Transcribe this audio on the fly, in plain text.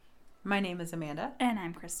My name is Amanda. And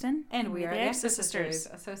I'm Kristen. And we are the Hoaxes sisters.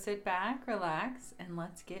 So sit back, relax, and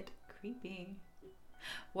let's get creepy.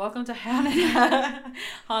 Welcome to Haunted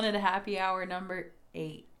Happy Hour number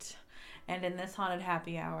 8. And in this Haunted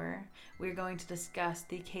Happy Hour, we're going to discuss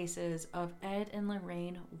the cases of Ed and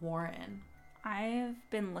Lorraine Warren. I've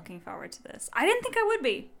been looking forward to this. I didn't think I would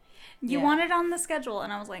be. You wanted it on the schedule,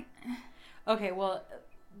 and I was like... Okay, well...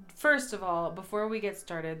 First of all, before we get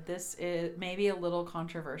started, this is maybe a little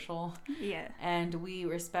controversial. Yeah. And we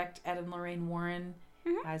respect Ed and Lorraine Warren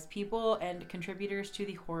as people and contributors to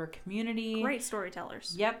the horror community. Great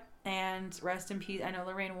storytellers. Yep. And rest in peace. I know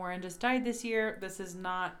Lorraine Warren just died this year. This is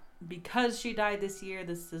not because she died this year.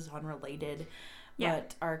 This is unrelated. Yeah.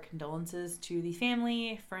 But our condolences to the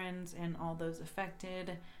family, friends, and all those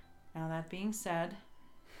affected. Now, that being said,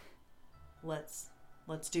 let's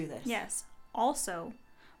do this. Yes. Also...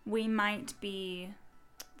 we might be...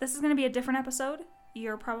 This is going to be a different episode.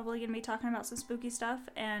 You're probably going to be talking about some spooky stuff,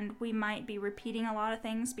 and we might be repeating a lot of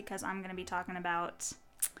things because I'm going to be talking about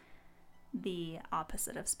the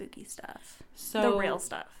opposite of spooky stuff. So the real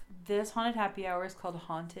stuff. This Haunted Happy Hour is called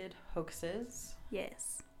Haunted Hoaxes.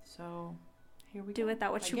 Yes. So here we do go. with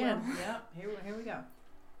that what you will. Yeah, here we go.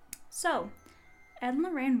 So, Ed and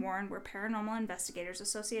Lorraine Warren were paranormal investigators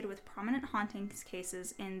associated with prominent hauntings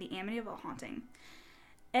cases in the Amityville haunting.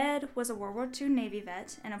 Ed was a World War II Navy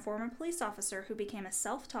vet and a former police officer who became a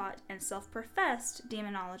self-taught and self-professed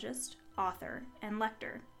demonologist, author, and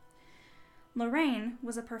lector. Lorraine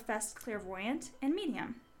was a professed clairvoyant and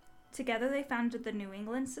medium. Together they founded the New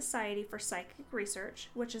England Society for Psychic Research,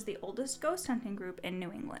 which is the oldest ghost hunting group in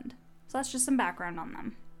New England. So that's just some background on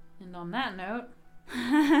them. And on that note...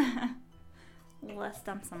 let's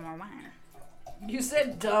dump some more wine. You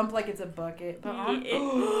said dump like it's a bucket, but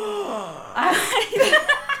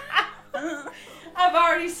I've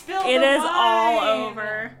already spilled it. The It is wine. all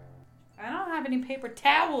over. I don't have any paper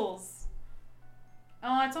towels.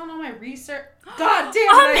 Oh, it's on all my research. God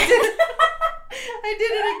damn it! I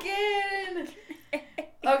did it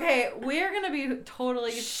again. Okay, we're gonna be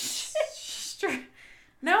totally straight.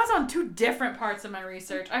 Now it's on 2 different parts of my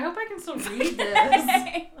research. I hope I can still read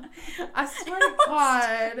this. I swear to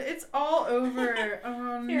God, it's all over.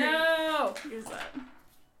 Oh, here, no. Use that.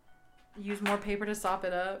 Use more paper to sop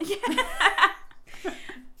it up. Yeah.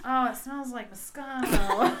 Oh, it smells like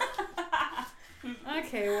Moscato.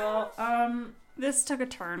 Okay, well, this took a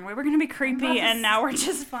turn. We were going to be creepy, and now we're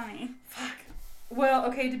just funny. Fuck. Well,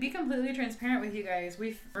 okay, to be completely transparent with you guys,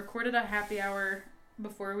 we've recorded a happy hour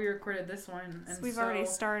before we recorded this one. And we've already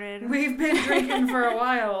started. We've been drinking for a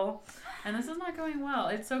while. And this is not going well.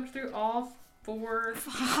 It soaked through all 4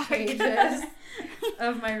 pages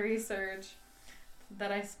of my research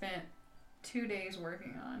that I spent 2 days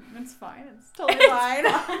working on. It's fine. It's totally fine.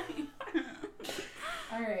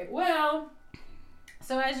 All right. Well,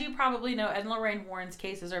 so as you probably know, Ed and Lorraine Warren's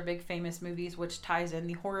cases are big famous movies, which ties in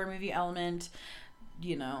the horror movie element.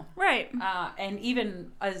 You know. Right. And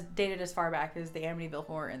even as dated as far back as the Amityville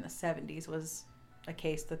Horror in the 70s was a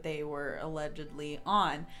case that they were allegedly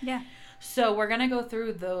on. Yeah. So we're going to go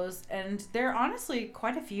through those, and there are honestly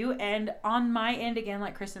quite a few. And on my end, again,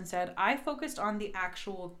 like Kristen said, I focused on the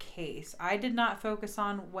actual case. I did not focus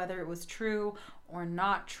on whether it was true or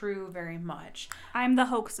not true very much. I'm the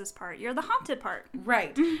hoaxes part. You're the haunted part.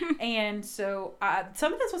 Right. And so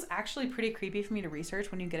some of this was actually pretty creepy for me to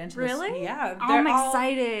research when you get into this. Really? Yeah. I'm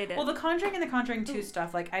excited. Well, The Conjuring and The Conjuring 2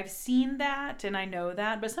 stuff, like I've seen that and I know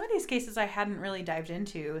that, but some of these cases I hadn't really dived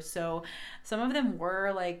into. So some of them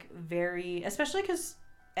were like very, especially because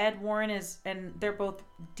Ed Warren is, and they're both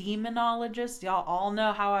demonologists. Y'all all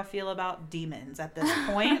know how I feel about demons at this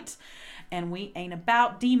point. And we ain't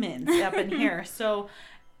about demons up in here. So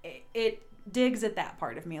it digs at that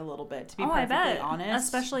part of me a little bit, to be perfectly honest.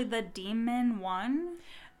 Especially the demon one.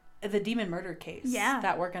 The demon murder case. Yeah.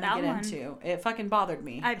 That we're going to get into. It fucking bothered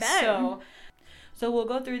me. I bet. So we'll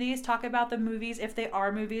go through these, talk about the movies. If they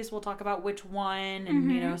are movies, we'll talk about which one and,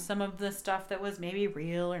 you know, some of the stuff that was maybe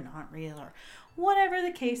real or not real or whatever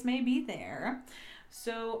the case may be there.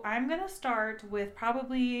 So I'm going to start with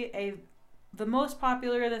probably the most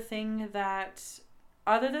popular, the thing that,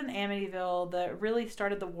 other than Amityville, that really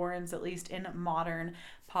started the Warrens, at least in modern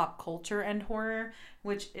pop culture and horror,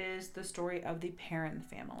 which is the story of the Perron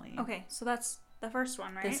family. Okay, so that's the first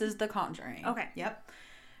one, right? This is The Conjuring. Okay. Yep.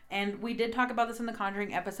 And we did talk about this in the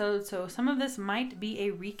Conjuring episode, so some of this might be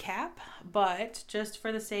a recap, but just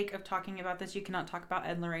for the sake of talking about this, you cannot talk about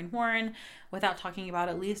Ed and Lorraine Warren without talking about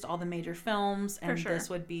at least all the major films, and this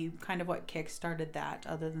would be kind of what kick-started that,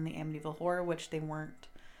 other than the Amityville Horror, which they weren't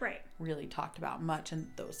really talked about much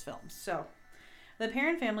in those films. So The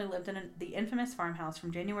Perrin family lived in the infamous farmhouse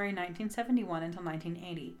from January 1971 until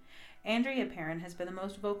 1980. Andrea Perrin has been the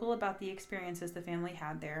most vocal about the experiences the family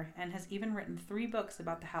had there and has even written 3 books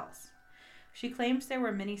about the house. She claims there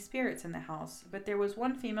were many spirits in the house, but there was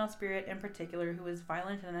one female spirit in particular who was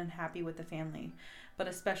violent and unhappy with the family, but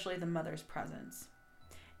especially the mother's presence.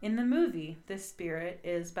 In the movie, this spirit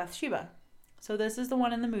is Bathsheba. So this is the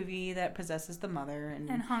one in the movie that possesses the mother and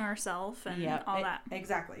hung herself and all that.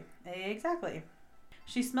 Exactly.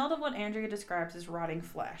 She smelled of what Andrea describes as rotting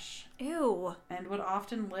flesh. Ew. And would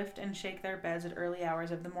often lift and shake their beds at early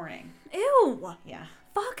hours of the morning. Ew. Yeah.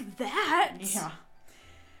 Fuck that. Yeah.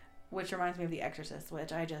 Which reminds me of The Exorcist,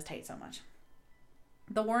 which I just hate so much.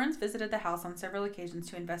 The Warrens visited the house on several occasions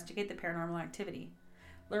to investigate the paranormal activity.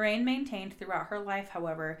 Lorraine maintained throughout her life,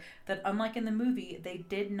 however, that unlike in the movie, they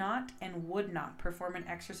did not and would not perform an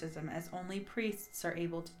exorcism, as only priests are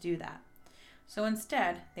able to do that. So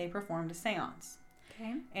instead, they performed a seance.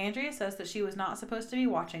 Okay. Andrea says that she was not supposed to be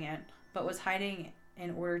watching it, but was hiding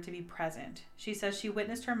in order to be present. She says she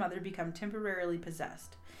witnessed her mother become temporarily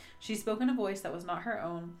possessed. She spoke in a voice that was not her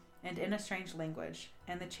own, and in a strange language,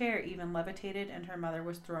 and the chair even levitated and her mother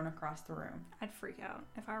was thrown across the room. I'd freak out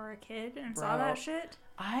if I were a kid and saw that shit.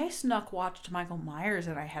 I snuck watched Michael Myers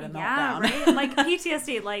and I had a meltdown. Yeah, right? Like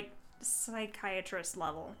PTSD, like psychiatrist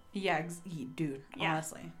level. Yeah, dude,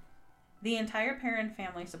 honestly. The entire Perrin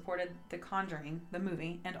family supported The Conjuring, the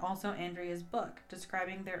movie, and also Andrea's book,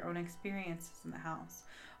 describing their own experiences in the house,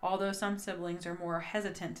 although some siblings are more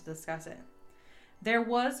hesitant to discuss it. There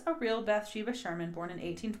was a real Bathsheba Sherman born in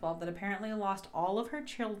 1812 that apparently lost all of her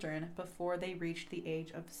children before they reached the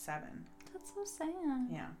age of 7. That's so sad.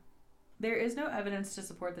 Yeah. There is no evidence to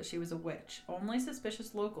support that she was a witch. Only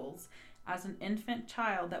suspicious locals, as an infant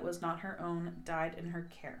child that was not her own, died in her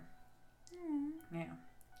care. Yeah.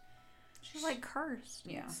 She's like cursed.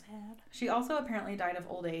 Yeah. Sad. She also apparently died of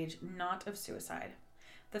old age, not of suicide.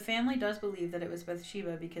 The family does believe that it was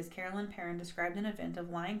Bathsheba because Carolyn Perrin described an event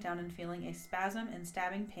of lying down and feeling a spasm and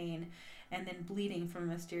stabbing pain and then bleeding from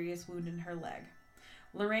a mysterious wound in her leg.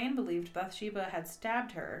 Lorraine believed Bathsheba had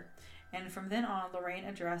stabbed her, and from then on, Lorraine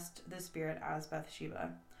addressed the spirit as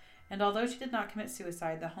Bathsheba. And although she did not commit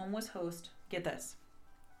suicide, the home was host... Get this.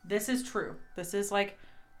 This is true. This is like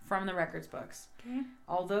from the records books. Okay.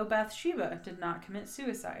 Although Bathsheba did not commit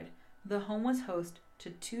suicide, the home was host to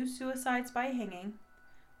 2 suicides by hanging,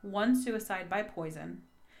 1 suicide by poison,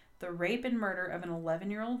 the rape and murder of an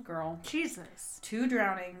 11-year-old girl, Jesus, 2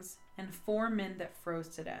 drownings, and 4 men that froze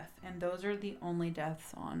to death. And those are the only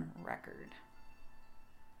deaths on record.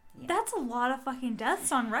 Yeah. That's a lot of fucking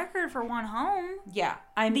deaths on record for one home. Yeah.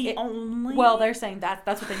 Only? Well, they're saying that's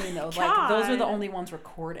what they mean, though. Like, those are the only ones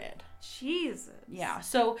recorded. Jesus. Yeah.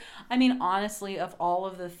 So, I mean, honestly, of all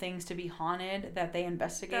of the things to be haunted that they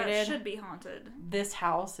investigated... That should be haunted. This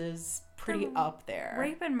house is pretty up there.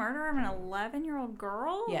 Rape and murder of an 11-year-old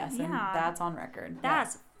girl? Yes, and that's on record.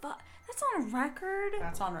 That's on record?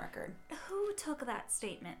 That's on record. Who took that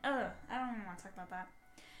statement? Ugh, I don't even want to talk about that.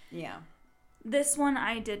 Yeah. This one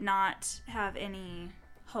I did not have any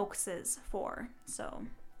hoaxes for, so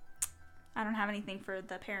I don't have anything for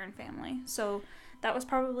the Perrin family. So that was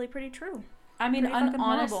probably pretty true. I mean,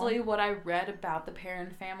 honestly, what I read about the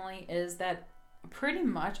Perrin family is that pretty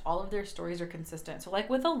much all of their stories are consistent. So, like,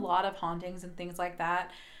 with a lot of hauntings and things like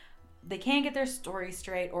that, they can't get their story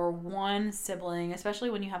straight, or one sibling,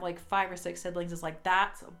 especially when you have, like, 5 or 6 siblings, is like,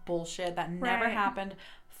 that's bullshit. That never happened.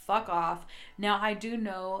 Fuck off. Now, I do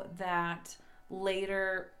know that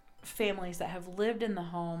later families that have lived in the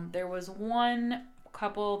home, there was one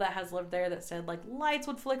couple that has lived there that said, like, lights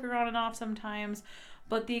would flicker on and off sometimes,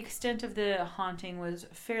 but the extent of the haunting was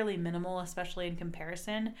fairly minimal, especially in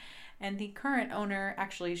comparison. And the current owner,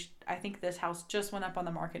 actually, I think this house just went up on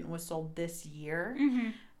the market and was sold this year.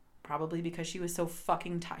 Mm-hmm. Probably because she was so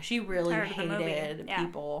fucking tired. She really hated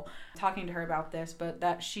people talking to her about this, but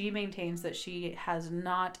that she maintains that she has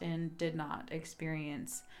not and did not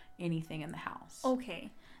experience anything in the house.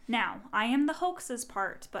 Okay. Now, I am the hoaxes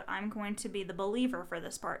part, but I'm going to be the believer for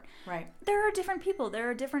this part. Right. There are different people. There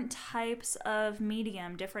are different types of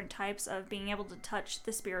medium, different types of being able to touch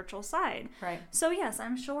the spiritual side. Right. So, yes,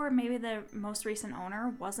 I'm sure maybe the most recent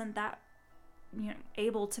owner wasn't that,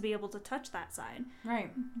 able to touch that side.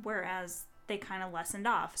 Right. Whereas they kind of lessened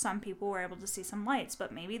off. Some people were able to see some lights,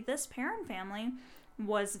 but maybe this Perrin family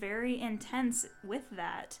was very intense with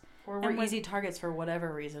that. Or were easy targets for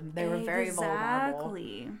whatever reason. They were very vulnerable.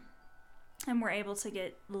 Exactly. And were able to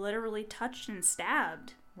get literally touched and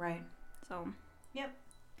stabbed. Right. So. Yep.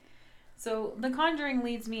 So The Conjuring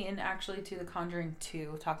leads me in actually to The Conjuring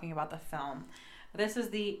 2, talking about the film. This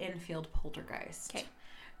is the Enfield poltergeist. Okay.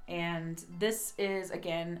 And this is,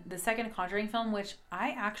 again, the second Conjuring film, which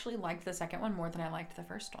I actually liked the second one more than I liked the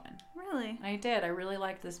first one. Really? I did. I really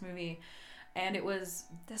liked this movie. And it was...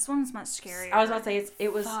 This one's much scarier. I was about to say,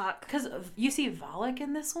 it was... Fuck. Because you see Valak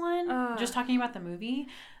in this one, just talking about the movie.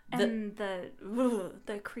 And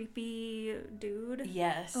the creepy dude.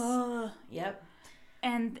 Yes. Yep.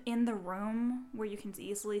 And in the room where you can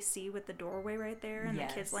easily see with the doorway right there and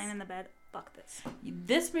the kids laying in the bed. Fuck this.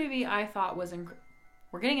 This movie I thought was...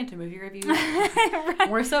 We're getting into movie reviews. Right.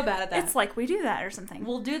 We're so bad at that. It's like we do that or something.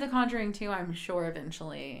 We'll do The Conjuring 2, I'm sure,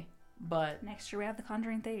 eventually. But... Next year we have The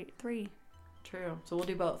Conjuring 3. True. So we'll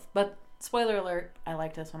do both. But spoiler alert, I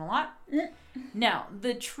like this one a lot. Now,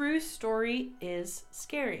 the true story is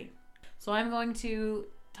scary. So I'm going to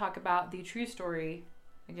talk about the true story,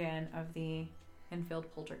 again, of the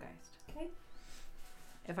Enfield poltergeist. Okay.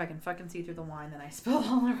 If I can fucking see through the wine, then I spilled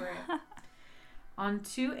all over it. On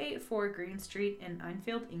 284 Green Street in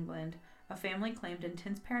Enfield, England, a family claimed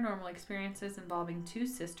intense paranormal experiences involving two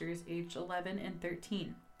sisters aged 11 and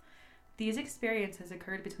 13. These experiences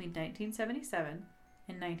occurred between 1977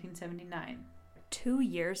 and 1979. 2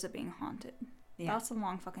 years of being haunted. Yeah. That's a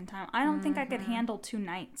long fucking time. I don't think I could handle 2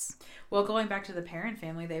 nights. Well, going back to the Perrin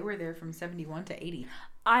family, they were there from 71 to 80.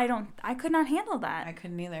 I could not handle that. I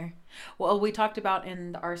couldn't either. Well, we talked about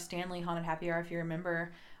in our Stanley Haunted Happy Hour, if you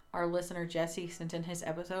remember, our listener Jesse sent in his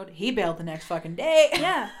episode. He bailed the next fucking day.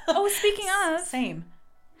 Yeah. Oh, speaking of. Same.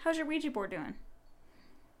 How's your Ouija board doing?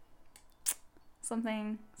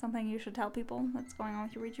 Something you should tell people that's going on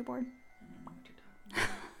with your Ouija board?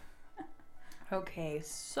 Okay,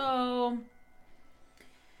 so...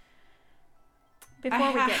 Before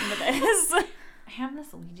we get into this. I have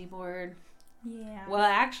this Ouija board. Yeah. Well,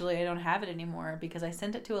 actually, I don't have it anymore because I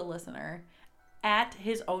sent it to a listener at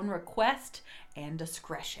his own request and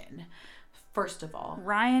discretion. First of all,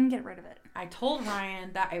 Ryan, get rid of it. I told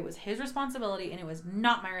Ryan that it was his responsibility and it was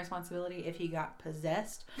not my responsibility if he got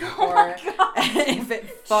possessed or if it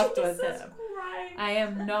fucked with him. Christ. I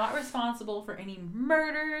am not responsible for any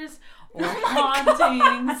murders or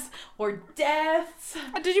hauntings or deaths.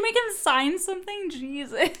 Did you make him sign something?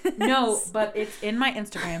 Jesus. No, but it's in my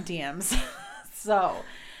Instagram DMs. So,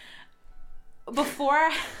 before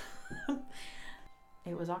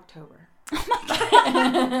it was October. Oh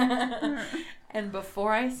my God. And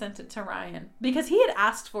before I sent it to Ryan, because he had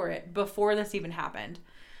asked for it before this even happened.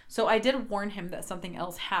 So I did warn him that something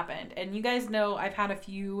else happened. And you guys know I've had a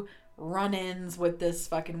few run-ins with this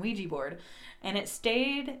fucking Ouija board. And it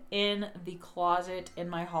stayed in the closet in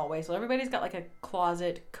my hallway. So everybody's got like a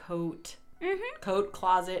closet coat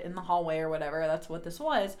closet in the hallway or whatever. That's what this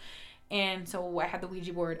was. And so I had the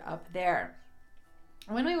Ouija board up there.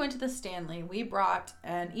 When we went to the Stanley, we brought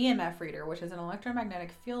an EMF reader, which is an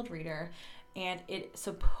electromagnetic field reader, and it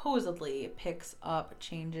supposedly picks up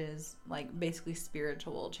changes, like basically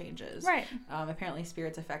spiritual changes. Right. Apparently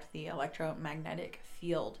spirits affect the electromagnetic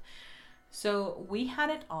field. So we had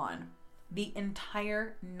it on the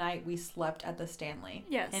entire night we slept at the Stanley.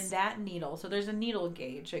 Yes. And that needle, so there's a needle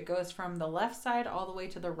gauge. It goes from the left side all the way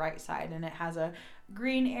to the right side, and it has a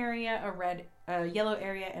green area, a yellow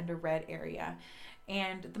area, and a red area.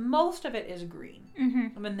 And the most of it is green.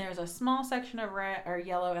 Mm-hmm. And then there's a small section of red or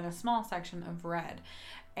yellow and a small section of red.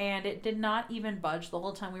 And it did not even budge the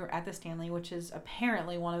whole time we were at the Stanley, which is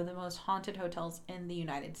apparently one of the most haunted hotels in the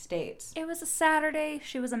United States. It was a Saturday.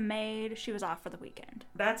 She was a maid. She was off for the weekend.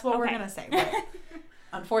 That's what we're going to say. But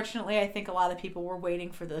unfortunately, I think a lot of people were waiting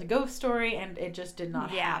for the ghost story, and it just did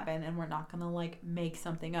not happen. And we're not going to make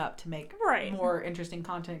something up to make more interesting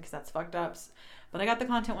content because that's fucked up. But I got the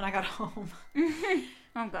content when I got home.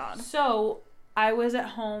 Oh, God. So I was at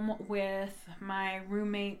home with my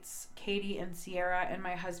roommates, Katie and Sierra, and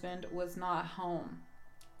my husband was not home.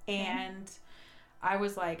 And I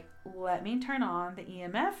was like, let me turn on the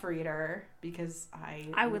EMF reader because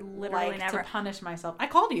I would literally never to punish myself. I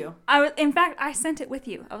called you. In fact, I sent it with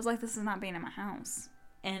you. I was like, this is not being in my house.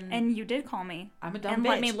 And you did call me. I'm a dumb bitch. And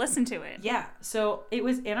let me listen to it. Yeah. So it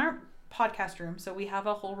was in our podcast room. So we have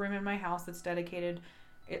a whole room in my house that's dedicated.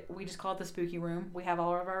 We just call it the spooky room. We have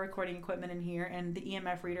all of our recording equipment in here, and the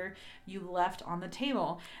EMF reader you left on the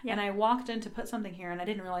table. Yep. And I walked in to put something here, and I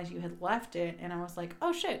didn't realize you had left it. And I was like,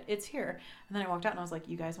 oh shit, it's here. And then I walked out and I was like,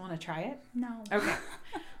 you guys want to try it? No. Okay.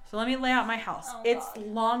 So let me lay out my house. Oh, it's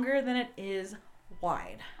longer than it is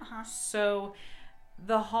wide. Uh-huh. So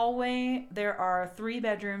the hallway, there are 3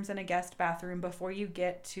 bedrooms and a guest bathroom before you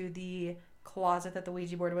get to the closet that the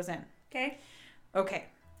Ouija board was in. Okay.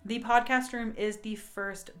 The podcast room is the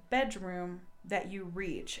first bedroom that you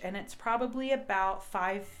reach, and it's probably about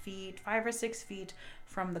 5 or 6 feet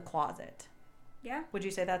from the closet. Yeah. Would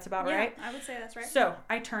you say that's about right? I would say that's right. So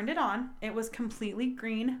I turned it on. It was completely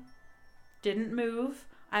green. Didn't move.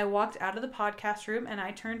 I walked out of the podcast room and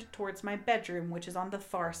I turned towards my bedroom, which is on the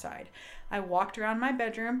far side. I walked around my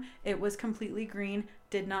bedroom. It was completely green.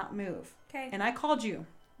 Did not move. Okay. And I called you.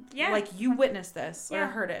 Yeah. Like you witnessed this Yeah. or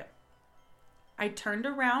heard it. I turned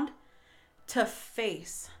around to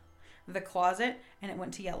face the closet and it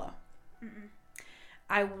went to yellow. Mm-mm.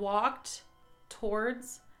 I walked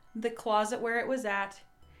towards the closet where it was at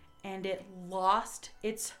and it lost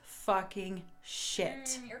its fucking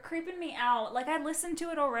shit. You're creeping me out. Like, I listened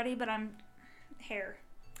to it already, but I'm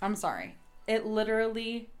sorry. It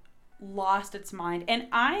literally lost its mind. And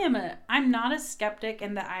I'm not a skeptic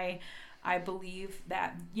in that I believe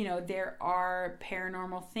that, you know, there are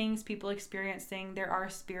paranormal things people experiencing. There are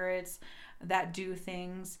spirits that do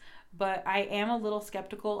things. But I am a little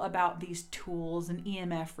skeptical about these tools and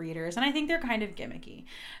EMF readers. And I think they're kind of gimmicky.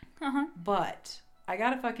 Uh-huh. But I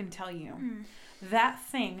gotta fucking tell you, that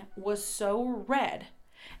thing was so red.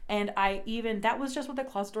 And that was just with the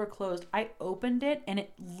closet door closed. I opened it and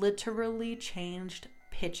it literally changed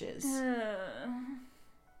pitches.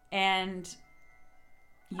 And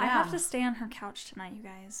yeah. I have to stay on her couch tonight, you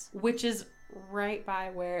guys. Which is right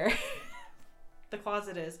by where the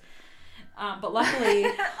closet is. But luckily...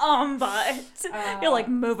 you're like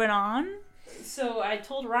moving on? So I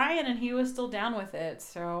told Ryan and he was still down with it.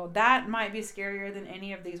 So that might be scarier than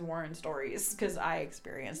any of these Warren stories because I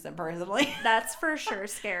experienced them personally. That's for sure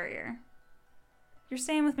scarier. You're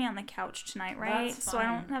staying with me on the couch tonight, right? That's so I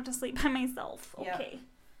fine. don't have to sleep by myself. Yep. Okay.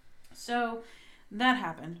 So that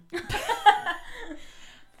happened.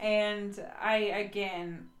 And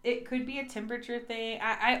it could be a temperature thing.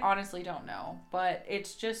 I honestly don't know. But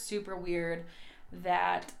it's just super weird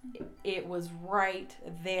that it was right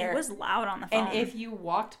there. It was loud on the phone. And if you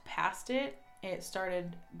walked past it, it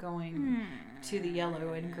started going to the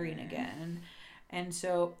yellow and green again. And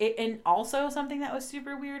so, and also something that was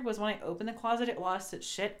super weird was when I opened the closet, it lost its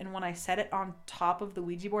shit. And when I set it on top of the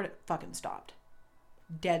Ouija board, it fucking stopped.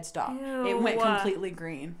 Dead stop. Ew. It went completely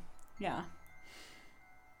green. Yeah.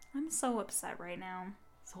 I'm so upset right now.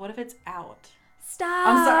 So what if it's out? Stop!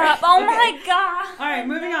 I'm sorry. Oh Okay. my god! All right,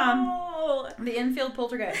 moving on. The infield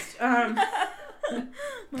poltergeist.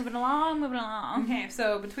 Moving along. Okay,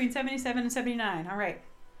 so between 77 and 79. All right.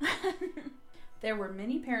 There were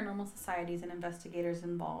many paranormal societies and investigators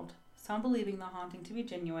involved, some believing the haunting to be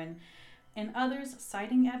genuine, and others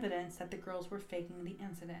citing evidence that the girls were faking the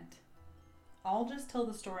incident. I'll just tell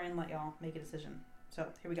the story and let y'all make a decision. So,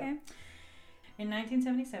 here we go. Okay. In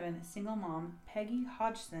 1977, single mom Peggy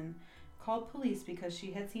Hodgson called police because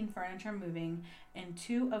she had seen furniture moving and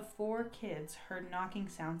 2 of 4 kids heard knocking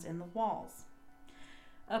sounds in the walls.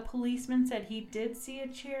 A policeman said he did see a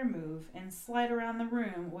chair move and slide around the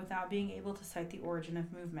room without being able to cite the origin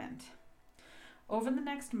of movement. Over the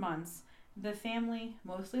next months, the family,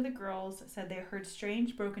 mostly the girls, said they heard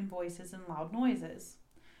strange broken voices and loud noises.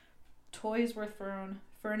 Toys were thrown,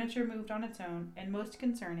 furniture moved on its own, and most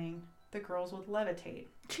concerning, the girls would levitate.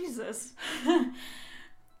 Jesus.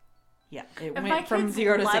 Yeah, it If went from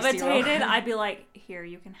 0 to 60. levitated, I'd be like, here,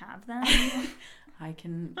 you can have them. I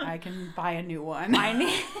can buy a new one. I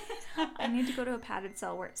need to go to a padded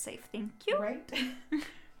cell where it's safe. Thank you. Right?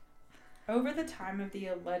 Over the time of the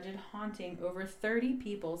alleged haunting, over 30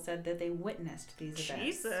 people said that they witnessed these events.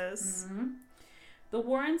 Jesus. Mm-hmm. The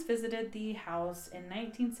Warrens visited the house in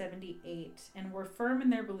 1978 and were firm in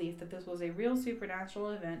their belief that this was a real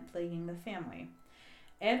supernatural event plaguing the family.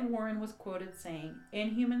 Ed Warren was quoted saying,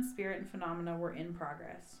 "Inhuman spirit and phenomena were in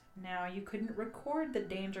progress. Now, you couldn't record the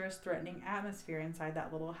dangerous, threatening atmosphere inside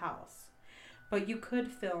that little house, but you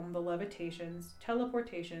could film the levitations,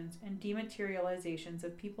 teleportations, and dematerializations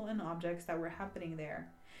of people and objects that were happening there,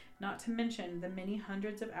 not to mention the many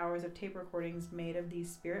hundreds of hours of tape recordings made of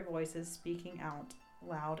these spirit voices speaking out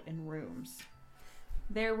loud in rooms."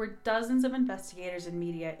 There were dozens of investigators and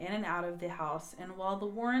media in and out of the house, and while the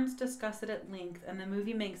Warrens discuss it at length and the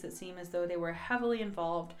movie makes it seem as though they were heavily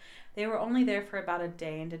involved, they were only there for about a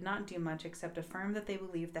day and did not do much except affirm that they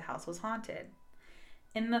believed the house was haunted.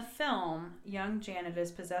 In the film, young Janet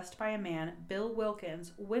is possessed by a man, Bill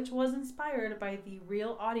Wilkins, which was inspired by the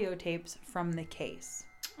real audio tapes from the case.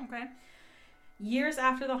 Okay. Years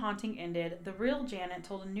after the haunting ended, the real Janet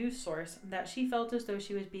told a news source that she felt as though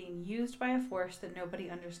she was being used by a force that nobody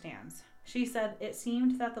understands. She said it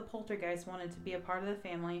seemed that the poltergeist wanted to be a part of the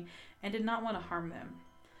family and did not want to harm them.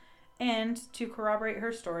 And, to corroborate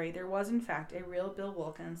her story, there was in fact a real Bill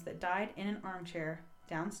Wilkins that died in an armchair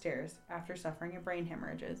downstairs after suffering a brain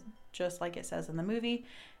hemorrhage, just like it says in the movie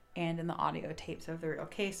and in the audio tapes of the real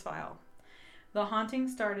case file. The haunting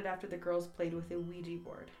started after the girls played with a Ouija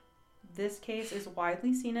board. This case is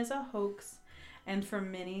widely seen as a hoax, and for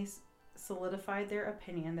many solidified their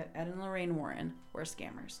opinion that Ed and Lorraine Warren were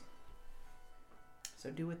scammers. So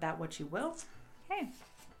do with that what you will. Okay.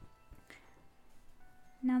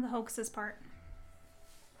 Now the hoaxes part.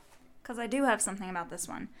 Because I do have something about this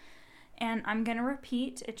one. And I'm going to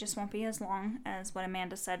repeat, it just won't be as long as what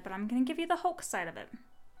Amanda said, but I'm going to give you the hoax side of it.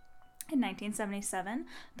 In 1977,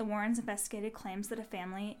 the Warrens investigated claims that a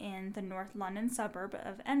family in the North London suburb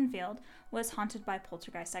of Enfield was haunted by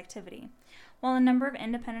poltergeist activity. While a number of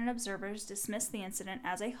independent observers dismissed the incident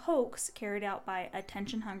as a hoax carried out by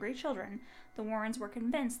attention-hungry children, the Warrens were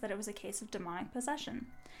convinced that it was a case of demonic possession.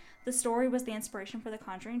 The story was the inspiration for The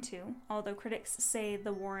Conjuring 2, although critics say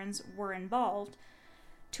the Warrens were involved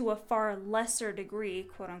to a far lesser degree,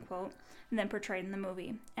 quote-unquote, than portrayed in the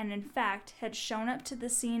movie, and in fact had shown up to the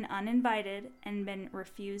scene uninvited and been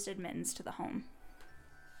refused admittance to the home.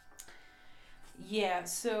 Yeah,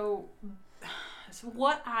 so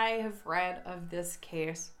what I have read of this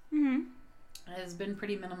case has been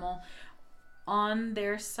pretty minimal. On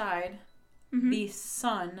their side, the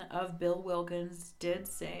son of Bill Wilkins did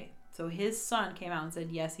say, so his son came out and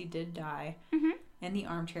said, yes, he did die in the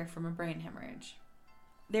armchair from a brain hemorrhage.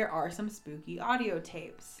 There are some spooky audio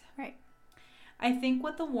tapes. Right. I think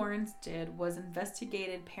what the Warrens did was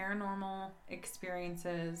investigated paranormal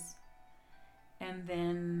experiences, and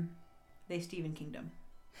then they Stephen King'd them.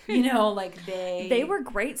 You know, like they were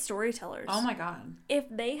great storytellers. Oh my God. If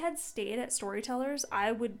they had stayed at storytellers,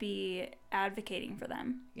 I would be advocating for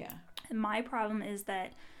them. Yeah. And my problem is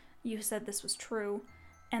that you said this was true,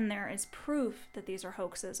 and there is proof that these are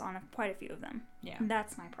hoaxes on quite a few of them. Yeah.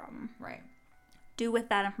 That's my problem. Right. Do with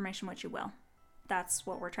that information what you will. That's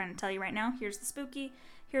what we're trying to tell you right now. Here's the spooky.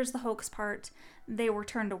 Here's the hoax part. They were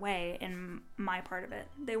turned away in my part of it.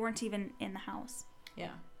 They weren't even in the house.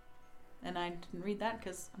 Yeah. And I didn't read that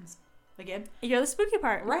because, again... You're the spooky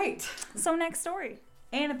part. Right. So next story.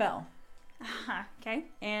 Annabelle. Okay.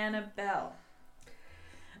 Annabelle.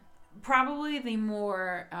 Probably the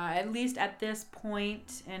more, at least at this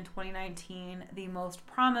point in 2019, the most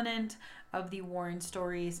prominent of the Warren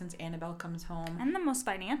stories since Annabelle Comes Home. And the most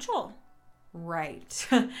financial. Right.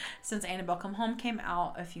 Since Annabelle Come Home came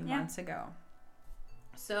out a few months ago.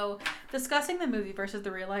 So, discussing the movie versus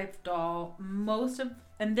the real life doll,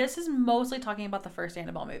 and this is mostly talking about the first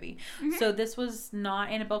Annabelle movie. So this was not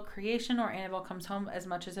Annabelle Creation or Annabelle Comes Home as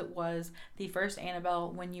much as it was the first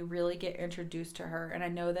Annabelle when you really get introduced to her. And I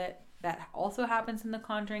know that also happens in The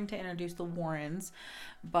Conjuring to introduce the Warrens,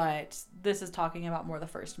 but this is talking about more the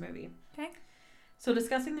first movie. Okay. So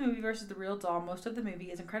discussing the movie versus the real doll, most of the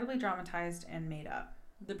movie is incredibly dramatized and made up.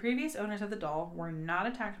 The previous owners of the doll were not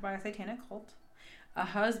attacked by a satanic cult. A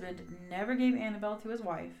husband never gave Annabelle to his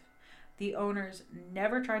wife. The owners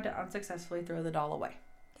never tried to unsuccessfully throw the doll away.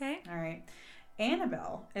 Okay. All right.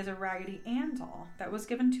 Annabelle is a Raggedy Ann doll that was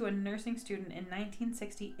given to a nursing student in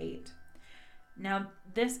 1968. Now,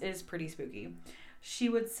 this is pretty spooky. She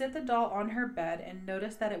would sit the doll on her bed and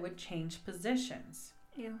notice that it would change positions.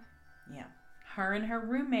 Ew. Yeah. Her and her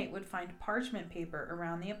roommate would find parchment paper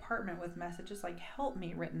around the apartment with messages like "help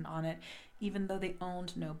me" written on it, even though they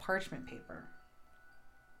owned no parchment paper.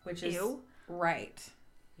 Which is... Ew. Right.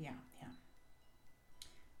 Yeah.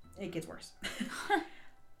 It gets worse.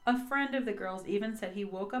 A friend of the girls even said he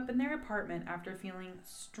woke up in their apartment after feeling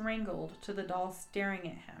strangled to the doll staring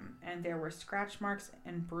at him, and there were scratch marks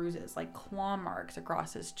and bruises, like claw marks,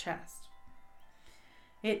 across his chest.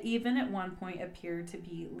 It even at one point appeared to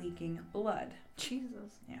be leaking blood.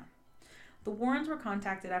 Jesus. Yeah. The Warrens were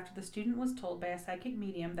contacted after the student was told by a psychic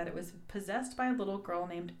medium that it was possessed by a little girl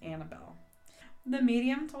named Annabelle. The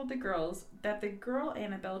medium told the girls that the girl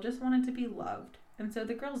Annabelle just wanted to be loved, and so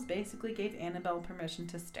the girls basically gave Annabelle permission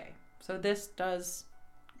to stay. So this does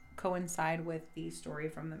coincide with the story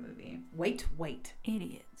from the movie. Wait.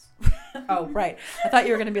 Idiots. Oh, right. I thought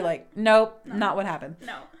you were going to be like, nope, not what happened.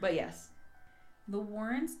 No. But yes. The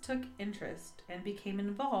Warrens took interest and became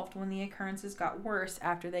involved when the occurrences got worse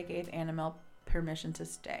after they gave Annabelle permission to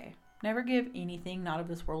stay. Never give anything not of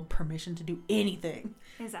this world permission to do anything.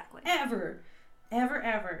 Exactly. Ever.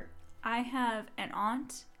 I have an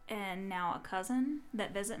aunt and now a cousin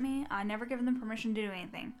that visit me. I never give them permission to do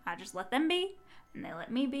anything. I just let them be, and they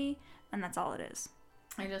let me be, and that's all it is.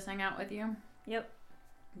 I just hang out with you. Yep.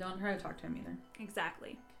 Don't try to talk to him either.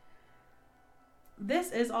 Exactly.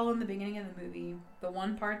 This is all in the beginning of the movie, the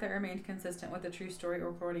one part that remained consistent with the true story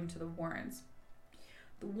according to the Warrens.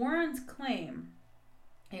 The Warrens claim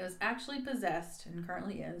it was actually possessed, and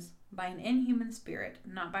currently is, by an inhuman spirit,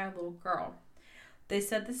 not by a little girl. They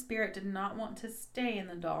said the spirit did not want to stay in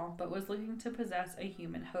the doll, but was looking to possess a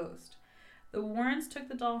human host. The Warrens took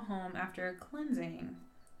the doll home after a cleansing,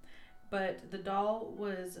 but the doll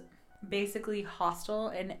was basically hostile,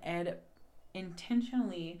 and Ed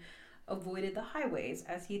intentionally avoided the highways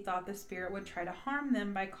as he thought the spirit would try to harm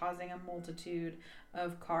them by causing a multitude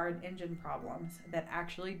of car and engine problems that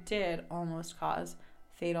actually did almost cause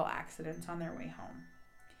fatal accidents on their way home.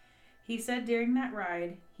 He said during that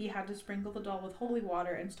ride, he had to sprinkle the doll with holy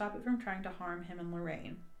water and stop it from trying to harm him and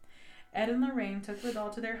Lorraine. Ed and Lorraine took the doll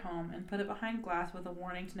to their home and put it behind glass with a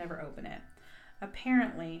warning to never open it.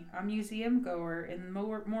 Apparently, a museum goer in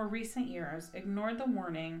more recent years ignored the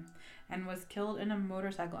warning and was killed in a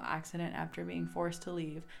motorcycle accident after being forced to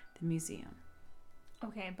leave the museum.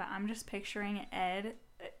 Okay, but I'm just picturing Ed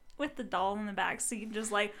with the doll in the back seat,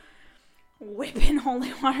 just like whipping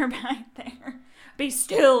holy water back there. Be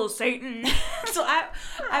still, Satan. So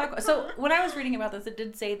when I was reading about this, it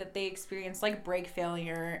did say that they experienced like brake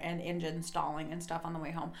failure and engine stalling and stuff on the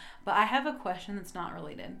way home. But I have a question that's not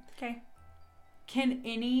related. Okay. Can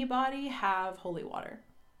anybody have holy water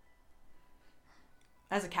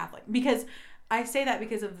as a Catholic? Because I say that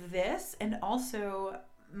because of this, and also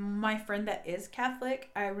my friend that is Catholic,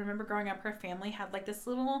 I remember growing up, her family had like this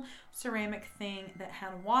little ceramic thing that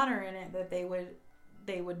had water in it that they would,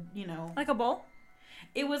 like a bowl?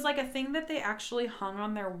 It was like a thing that they actually hung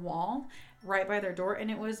on their wall right by their door, and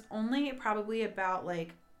it was only probably about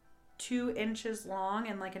like 2 inches long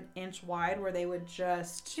and like an inch wide, where they would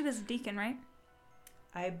just... He was a deacon, right?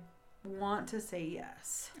 I want to say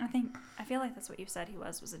yes. I feel like that's what you said he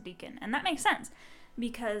was a deacon. And that makes sense,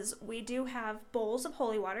 because we do have bowls of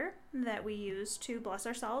holy water that we use to bless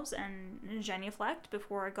ourselves and genuflect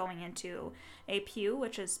before going into a pew,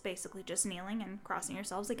 which is basically just kneeling and crossing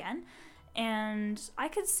yourselves again. And I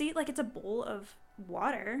could see, like, it's a bowl of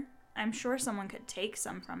water. I'm sure someone could take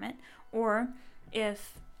some from it. Or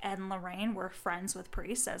if Ed and Lorraine were friends with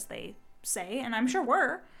priests, as they say, and I'm sure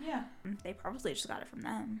were. Yeah. They probably just got it from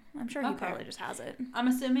them. I'm sure he probably just has it. I'm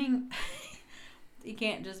assuming you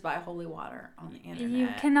can't just buy holy water on the internet. You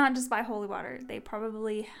cannot just buy holy water. They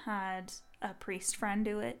probably had a priest friend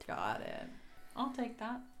do it. Got it. I'll take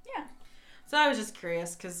that. Yeah. So I was just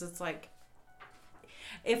curious, because it's like,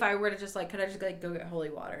 if I were to just like, could I just like go get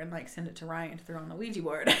holy water and like send it to Ryan to throw on the Ouija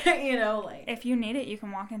board? You know, like. If you need it, you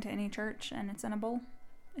can walk into any church and it's in a bowl.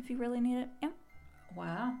 If you really need it. Yep.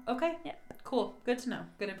 Wow. Okay. Yeah. Cool. Good to know.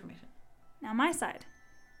 Good information. Now my side.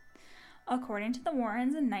 According to the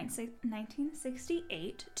Warrens, in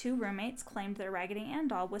 1968, 2 roommates claimed their Raggedy Ann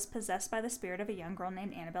doll was possessed by the spirit of a young girl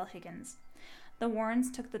named Annabelle Higgins. The Warrens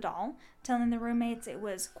took the doll, telling the roommates it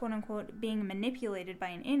was, quote-unquote, being manipulated by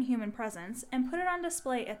an inhuman presence, and put it on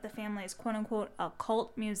display at the family's, quote-unquote,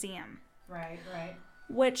 occult museum. Right.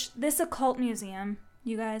 Which, this occult museum,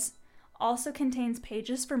 you guys, also contains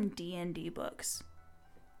pages from D&D books.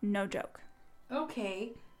 No joke.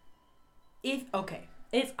 Okay.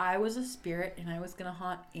 If I was a spirit and I was gonna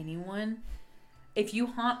haunt anyone, if you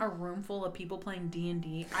haunt a room full of people playing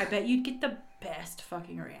D&D, I bet you'd get the best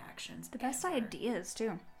fucking reactions. The best ideas,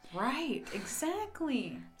 too. Right,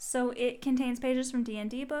 exactly. So it contains pages from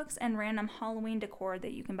D&D books and random Halloween decor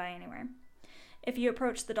that you can buy anywhere. If you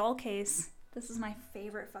approach the doll case, this is my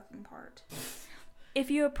favorite fucking part.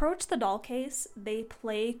 If you approach the doll case, they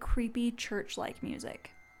play creepy church-like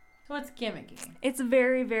music. So it's gimmicky. It's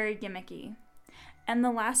very, very gimmicky. And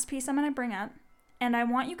the last piece I'm going to bring up, and I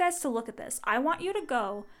want you guys to look at this. I want you to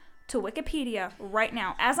go to Wikipedia right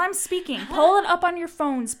now. As I'm speaking, pull it up on your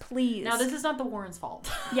phones, please. Now, this is not the Warrens' fault.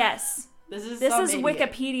 Yes. This is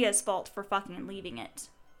Wikipedia's fault for fucking leaving it.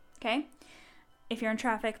 Okay? If you're in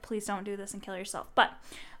traffic, please don't do this and kill yourself. But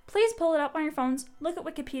please pull it up on your phones. Look at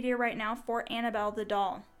Wikipedia right now for Annabelle the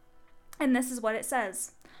doll. And this is what it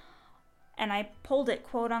says. And I pulled it,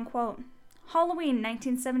 quote unquote. Halloween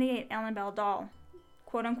 1978 Annabelle doll.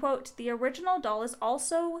 Quote unquote. The original doll is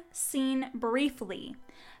also seen briefly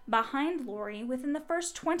behind Laurie within the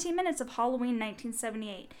first 20 minutes of Halloween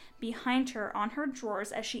 1978. Behind her on her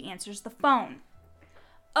drawers as she answers the phone.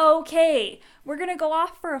 Okay, we're gonna go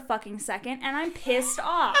off for a fucking second, and I'm pissed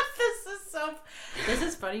off. This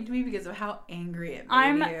is funny to me because of how angry it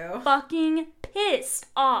made you. I'm fucking pissed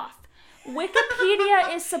off.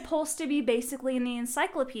 Wikipedia is supposed to be basically the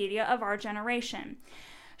encyclopedia of our generation.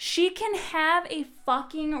 She can have a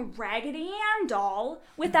fucking Raggedy Ann doll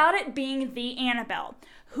without it being the Annabelle.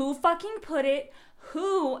 Who fucking put it?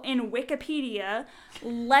 Who in Wikipedia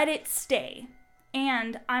let it stay?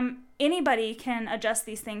 and anybody can adjust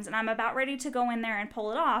these things, and I'm about ready to go in there and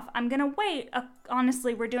pull it off. I'm gonna wait.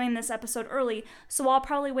 Honestly, we're doing this episode early, so I'll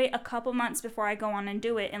probably wait a couple months before I go on and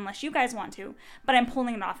do it, unless you guys want to. But I'm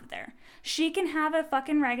pulling it off of there. She can have a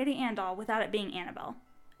fucking Raggedy Ann doll without it being Annabelle,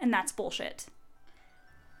 and that's bullshit.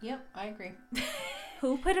 Yep, I agree.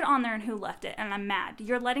 Who put it on there and who left it? And I'm mad.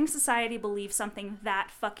 You're letting society believe something that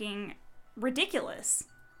fucking ridiculous.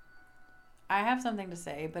 I have something to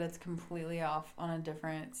say, but it's completely off on a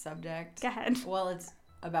different subject. Go ahead. Well, it's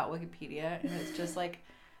about Wikipedia, and it's just like,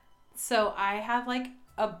 so I have like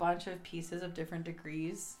a bunch of pieces of different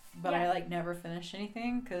degrees, but I like never finish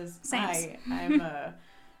anything because I'm a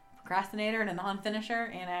procrastinator and a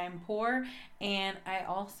non-finisher, and I'm poor, and I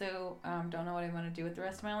also don't know what I want to do with the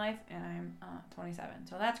rest of my life, and I'm 27,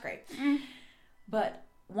 so that's great. But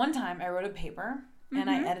one time I wrote a paper. And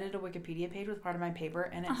I edited a Wikipedia page with part of my paper,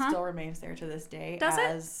 and it still remains there to this day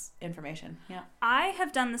as information. Yeah. I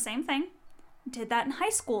have done the same thing. Did that in high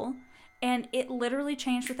school, and it literally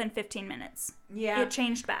changed within 15 minutes. Yeah. It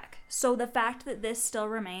changed back. So the fact that this still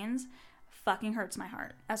remains fucking hurts my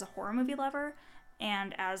heart. As a horror movie lover,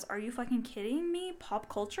 and as, are you fucking kidding me, pop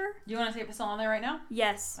culture? Do you want to see if it's still on there right now?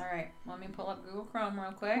 Yes. All right. Let me pull up Google Chrome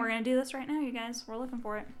real quick. We're going to do this right now, you guys. We're looking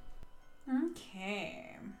for it. Okay.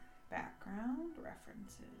 Background,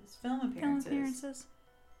 references, film appearances.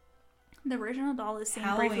 The original doll is seen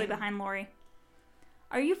Halloween. briefly behind Lori.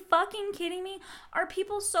 Are you fucking kidding me? Are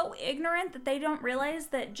people so ignorant that they don't realize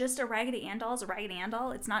that just a Raggedy Ann doll is a Raggedy Ann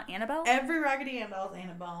doll? It's not Annabelle? Every Raggedy Ann doll is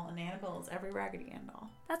Annabelle, and Annabelle is every Raggedy Ann doll.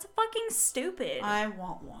 That's fucking stupid. I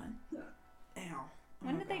want one. Ow.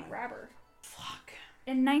 When did they grab her? Fuck.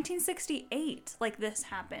 In 1968, like, this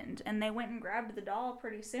happened. And they went and grabbed the doll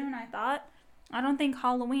pretty soon, I thought. I don't think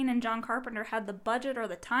Halloween and John Carpenter had the budget or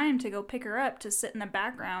the time to go pick her up to sit in the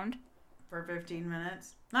background. For 15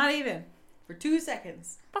 minutes. Not even. For 2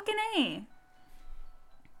 seconds. Fucking A.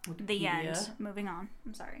 Wikipedia. The end. Moving on.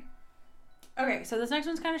 I'm sorry. Okay, so this next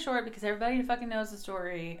one's kind of short because everybody fucking knows the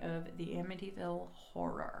story of the Amityville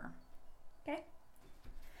Horror. Okay.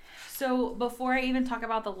 So before I even talk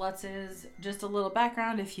about the Lutzes, just a little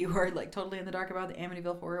background if you are like totally in the dark about the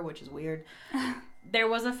Amityville Horror, which is weird. There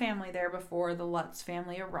was a family there before the Lutz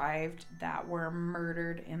family arrived that were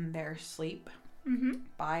murdered in their sleep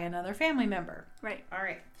by another family member. Right. All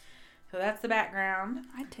right. So that's the background.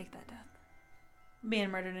 I'd take that death.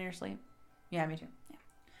 Being murdered in your sleep. Yeah, me too. Yeah.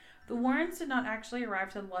 The Warrens did not actually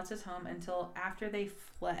arrive to the Lutz's home until after they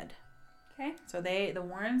fled. Okay. So the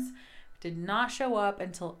Warrens did not show up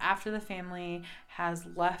until after the family has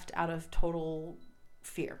left out of total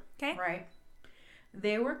fear. Okay. Right?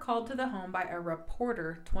 They were called to the home by a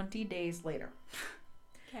reporter 20 days later.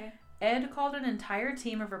 Okay. Ed called an entire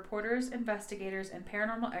team of reporters, investigators, and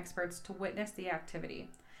paranormal experts to witness the activity.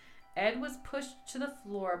 Ed was pushed to the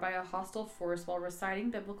floor by a hostile force while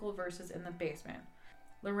reciting biblical verses in the basement.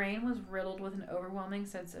 Lorraine was riddled with an overwhelming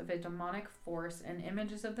sense of a demonic force and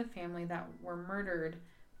images of the family that were murdered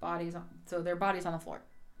so their bodies on the floor.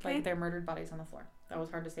 Okay. Like their murdered bodies on the floor. That was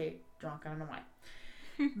hard to say drunk, I don't know why.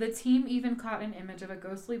 The team even caught an image of a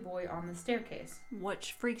ghostly boy on the staircase.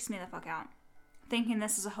 Which freaks me the fuck out. Thinking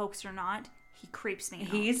this is a hoax or not, he creeps me out.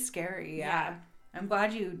 He's scary, yeah. I'm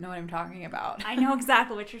glad you know what I'm talking about. I know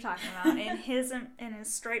exactly what you're talking about. In his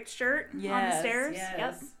striped shirt on the stairs. Yes.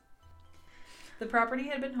 Yep. The property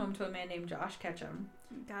had been home to a man named Josh Ketchum.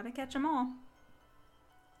 Gotta catch them all.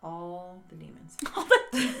 All the demons.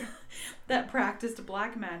 That practiced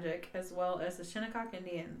black magic as well as the Shinnecock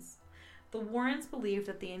Indians. The Warrens believed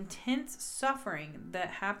that the intense suffering that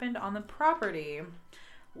happened on the property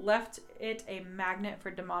left it a magnet for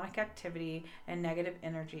demonic activity and negative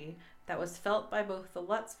energy that was felt by both the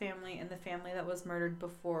Lutz family and the family that was murdered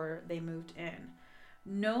before they moved in.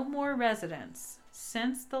 No more residents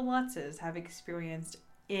since the Lutzes have experienced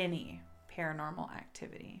any paranormal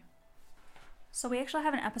activity. So we actually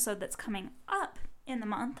have an episode that's coming up in the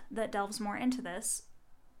month that delves more into this.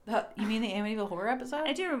 You mean the Amityville Horror episode?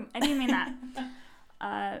 I do mean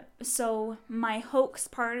that. So my hoax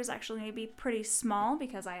part is actually going to be pretty small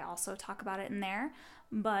because I also talk about it in there.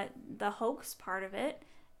 But the hoax part of it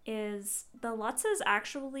is the Lutzes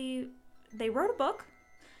actually, they wrote a book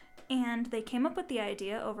and they came up with the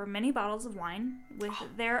idea over many bottles of wine with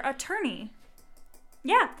their attorney.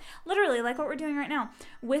 Yeah, literally like what we're doing right now.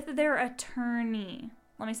 With their attorney.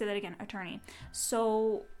 Let me say that again, attorney.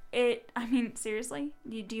 So seriously,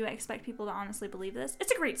 do you expect people to honestly believe this?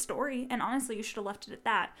 It's a great story, and honestly, you should have left it at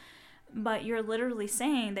that. But you're literally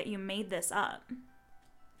saying that you made this up.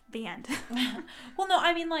 The end. Well, no,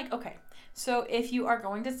 I mean, like, okay. So if you are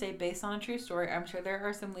going to say based on a true story, I'm sure there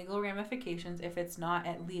are some legal ramifications if it's not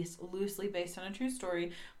at least loosely based on a true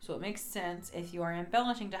story. So it makes sense if you are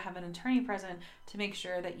embellishing to have an attorney present to make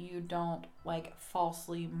sure that you don't like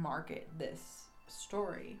falsely market this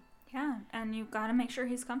story. Yeah, and you've got to make sure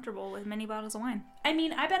he's comfortable with many bottles of wine. I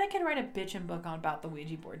mean, I bet I could write a bitchin' book about the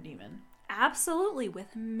Ouija board demon. Absolutely,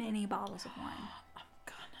 with many bottles of wine. I'm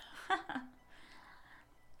gonna.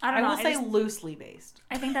 I will say loosely based.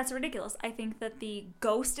 I think that's ridiculous. I think that the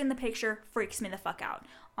ghost in the picture freaks me the fuck out.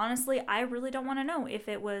 Honestly, I really don't want to know if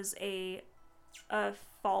it was a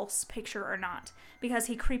false picture or not, because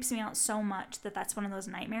he creeps me out so much that that's one of those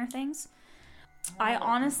nightmare things. I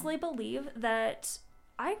honestly believe that...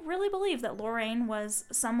 I really believe that Lorraine was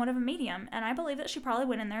somewhat of a medium, and I believe that she probably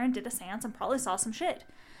went in there and did a seance and probably saw some shit.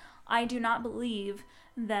 I do not believe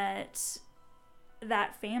that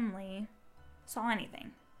that family saw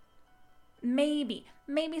anything. Maybe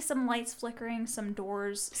some lights flickering, some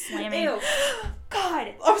doors slamming. Ew.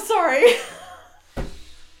 God, I'm sorry.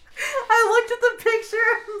 I looked at the picture.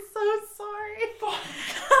 I'm so sorry.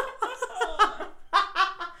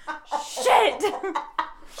 Shit!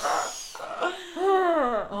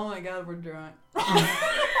 Oh my god, we're drunk.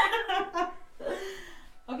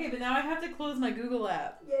 Okay, but now I have to close my Google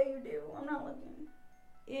app. Yeah, you do. I'm not looking.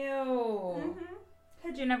 Ew. Mm-hmm.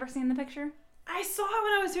 Had you never seen the picture? I saw it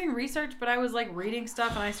when I was doing research, but I was like reading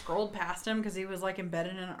stuff and I scrolled past him because he was like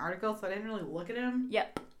embedded in an article, so I didn't really look at him.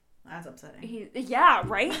 Yep. That's upsetting. Yeah,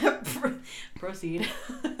 right? Proceed.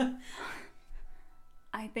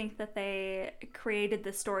 I think that they created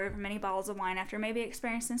this story of many bottles of wine after maybe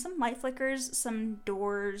experiencing some light flickers, some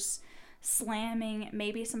doors slamming,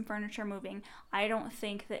 maybe some furniture moving. I don't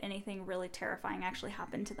think that anything really terrifying actually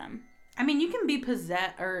happened to them. I mean, you can be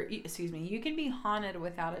you can be haunted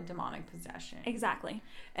without a demonic possession. Exactly.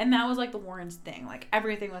 And that was like the Warrens' thing. Like,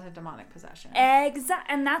 everything was a demonic possession.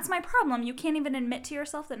 And that's my problem. You can't even admit to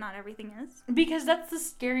yourself that not everything is. Because that's the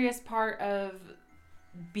scariest part of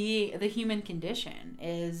being the human condition,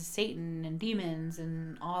 is Satan and demons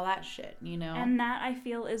and all that shit, you know? And that, I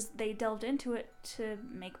feel, is they delved into it to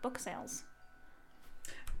make book sales.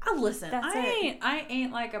 Listen, That's I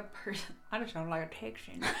ain't like a person. I just sound like a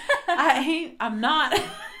Texan. I'm not.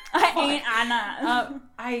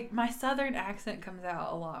 My southern accent comes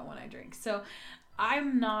out a lot when I drink. So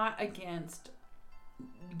I'm not against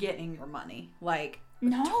getting your money. Like,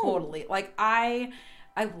 no. Totally. Like, I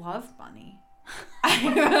love money.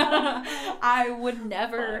 I would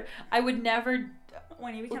never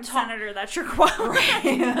when you become senator, that's your quote.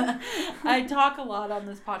 Right. I talk a lot on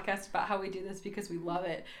this podcast about how we do this because we love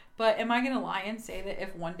it. But am I going to lie and say that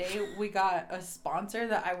if one day we got a sponsor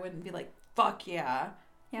that I wouldn't be like, fuck yeah.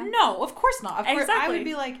 No, of course not. Of course, I would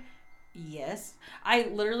be like, yes. I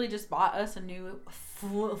literally just bought us a new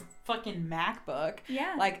fucking MacBook.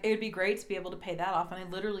 Yeah. Like, it would be great to be able to pay that off. And I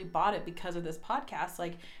literally bought it because of this podcast.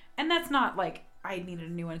 Like, and that's not like I needed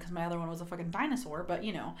a new one because my other one was a fucking dinosaur. But,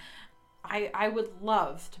 you know, I would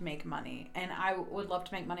love to make money, and I would love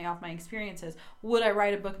to make money off my experiences. Would I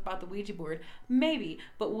write a book about the Ouija board? Maybe.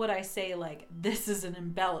 But would I say, like, this is an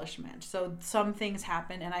embellishment? So some things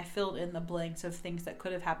happened, and I filled in the blanks of things that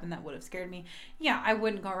could have happened that would have scared me. Yeah, I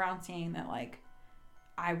wouldn't go around saying that, like,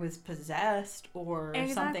 I was possessed or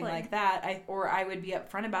something like that. I would be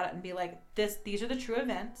upfront about it and be like, these are the true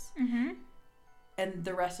events, and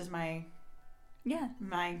the rest is my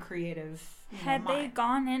creative. Had they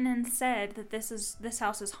gone in and said that this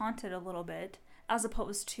house is haunted a little bit, as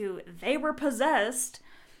opposed to they were possessed,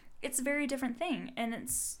 it's a very different thing, and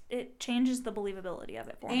it changes the believability of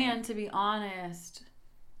it for me. And to be honest,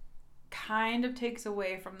 kind of takes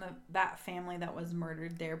away from that family that was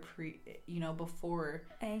murdered there before.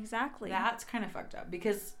 Exactly. That's kind of fucked up,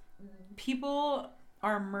 because people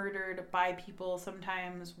are murdered by people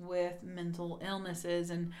sometimes with mental illnesses,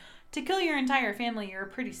 and to kill your entire family, you're a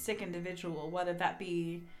pretty sick individual, whether that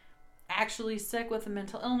be actually sick with a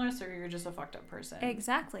mental illness or you're just a fucked up person.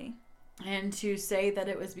 Exactly. And to say that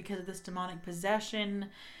it was because of this demonic possession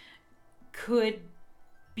could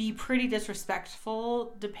be pretty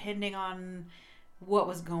disrespectful depending on what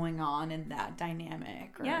was going on in that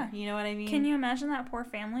dynamic. You know what I mean? Can you imagine that poor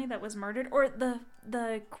family that was murdered, or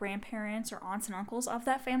the grandparents or aunts and uncles of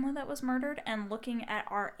that family that was murdered, and looking at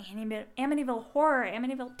our Amityville horror,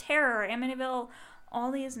 Amityville terror, Amityville,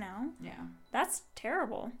 all these now? Yeah. That's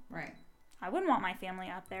terrible. Right. I wouldn't want my family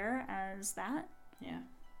up there as that. Yeah.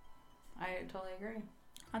 I totally agree.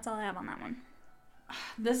 That's all I have on that one.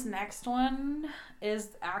 This next one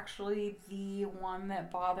is actually the one that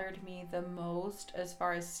bothered me the most as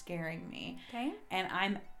far as scaring me. Okay. And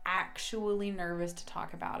I'm actually nervous to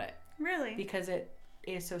talk about it. Really? Because it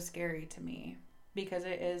is so scary to me because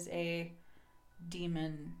it is a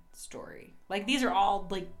demon story. Like, these are all,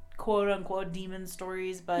 like, quote unquote demon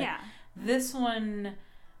stories, but this one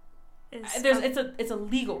it's a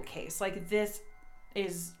legal case. Like, this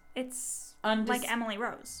is like Emily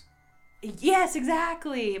Rose. Yes,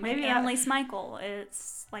 exactly. Like maybe Annalise Michael.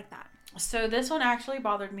 It's like that. So this one actually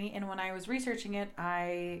bothered me, and when I was researching it,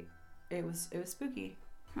 it was spooky.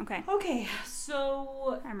 Okay,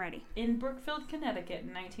 so I'm ready. In Brookfield, Connecticut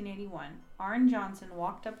in 1981, Arn Johnson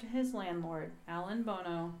walked up to his landlord, Alan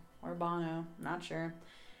Bono, not sure,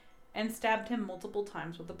 and stabbed him multiple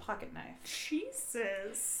times with a pocket knife.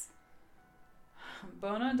 Jesus.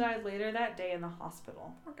 Bono died later that day in the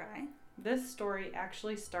hospital. Poor guy. This story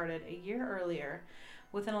actually started a year earlier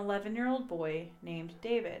with an 11-year-old boy named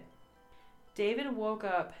David. David woke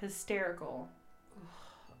up hysterical.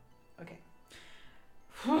 Okay.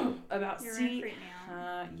 About You're gonna freak me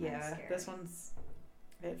out. Yeah, this one's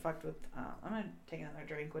it fucked with. I'm gonna take another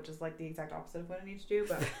drink, which is like the exact opposite of what I need to do,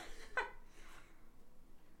 but.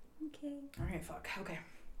 Okay. All right, fuck. Okay.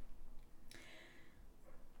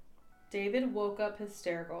 David woke up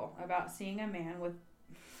hysterical about seeing a man with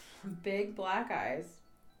big black eyes,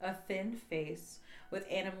 a thin face with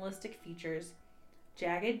animalistic features,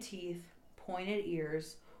 jagged teeth, pointed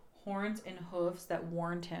ears, horns, and hooves that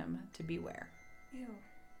warned him to beware. Ew.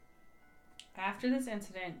 After this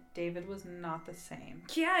incident, David was not the same.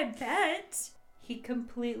 Yeah, I bet. He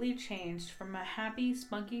completely changed from a happy,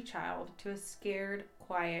 spunky child to a scared,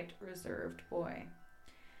 quiet, reserved boy.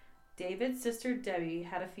 David's sister Debbie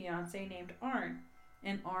had a fiancé named Arn,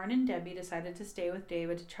 and Arn and Debbie decided to stay with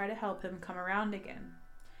David to try to help him come around again.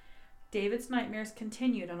 David's nightmares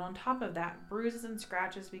continued, and on top of that, bruises and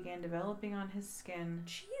scratches began developing on his skin.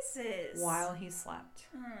 Jesus. While he slept.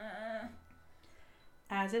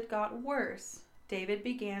 As it got worse, David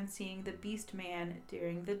began seeing the Beast Man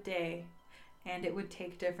during the day, and it would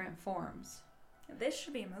take different forms. This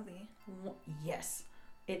should be a movie. Yes.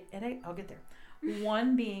 I'll get there.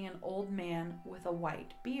 One being an old man with a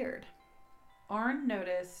white beard. Arn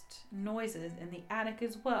noticed noises in the attic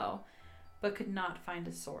as well, but could not find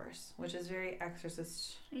a source, which is very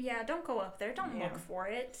Exorcist. Yeah, don't go up there. Don't look for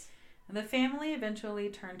it. And the family eventually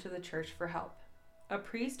turned to the church for help. A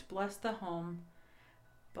priest blessed the home,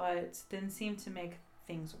 but then seemed to make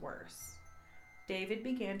things worse. David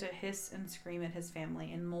began to hiss and scream at his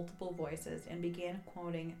family in multiple voices and began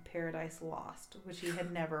quoting Paradise Lost, which he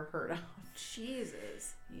had never heard of.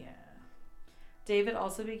 Jesus. Yeah. David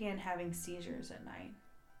also began having seizures at night,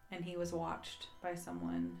 and he was watched by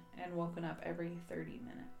someone and woken up every 30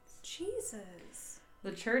 minutes. Jesus.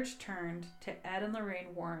 The church turned to Ed and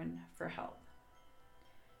Lorraine Warren for help.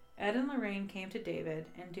 Ed and Lorraine came to David,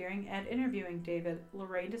 and during Ed interviewing David,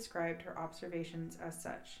 Lorraine described her observations as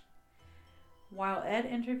such. While Ed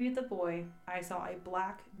interviewed the boy, I saw a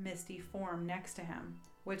black, misty form next to him,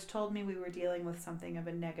 which told me we were dealing with something of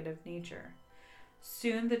a negative nature.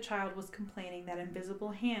 Soon the child was complaining that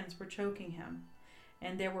invisible hands were choking him,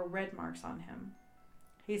 and there were red marks on him.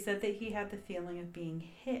 He said that he had the feeling of being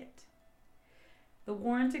hit. The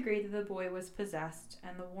Warrens agreed that the boy was possessed,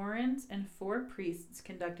 and the Warrens and 4 priests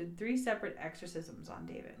conducted 3 separate exorcisms on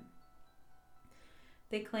David.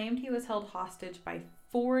 They claimed he was held hostage by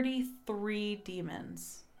 43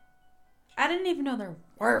 demons. I didn't even know there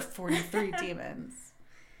were 43 demons,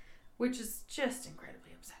 which is just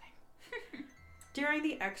incredibly upsetting. During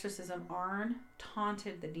the exorcism, Arn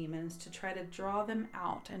taunted the demons to try to draw them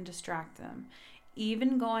out and distract them,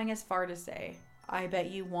 even going as far to say, "I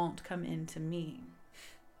bet you won't come into me."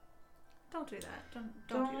 Don't do that.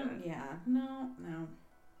 Don't do that. Yeah, no.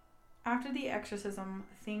 After the exorcism,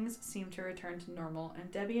 things seemed to return to normal,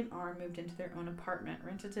 and Debbie and Arn moved into their own apartment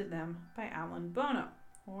rented to them by Alan Bono.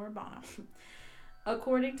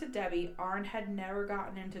 According to Debbie, Arn had never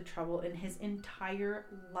gotten into trouble in his entire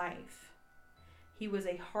life. He was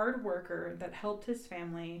a hard worker that helped his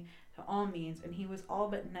family to all means, and he was all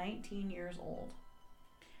but 19 years old.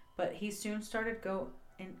 But he soon started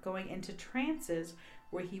going into trances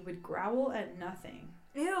where he would growl at nothing.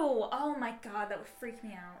 Ew, oh my god, that would freak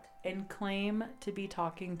me out. And claim to be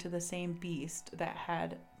talking to the same beast that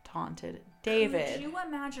had taunted David. Could you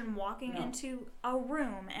imagine walking into a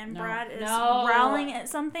room and Brad is growling at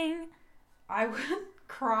something? I would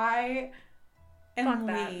cry and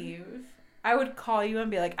leave. I would call you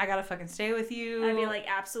and be like, I gotta fucking stay with you. I'd be like,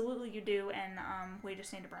 absolutely you do, and we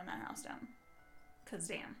just need to burn that house down. 'Cause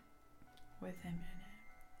damn. With him in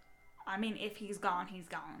it. I mean, if he's gone, he's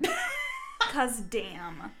gone. 'Cause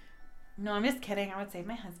damn. No, I'm just kidding. I would save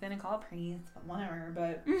my husband and call a priest, but whatever.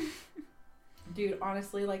 But, dude,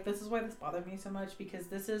 honestly, like, this is why this bothered me so much, because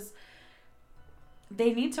this is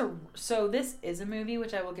They need to... So this is a movie,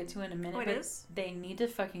 which I will get to in a minute. Oh, it but is? They need to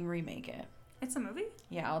fucking remake it. It's a movie?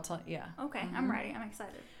 Yeah, I'll tell you. Yeah. Okay, I'm ready. I'm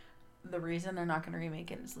excited. The reason they're not going to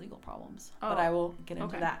remake it is legal problems. Oh. But I will get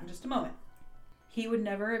into that in just a moment. He would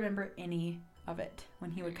never remember any of it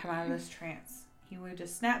when he would come out of this trance. He would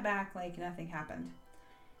just snap back like nothing happened.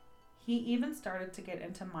 He even started to get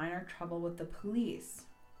into minor trouble with the police.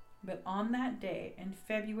 But on that day, in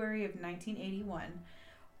February of 1981,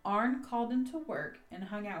 Arn called into work and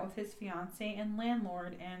hung out with his fiancée and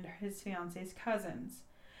landlord and his fiancée's cousins.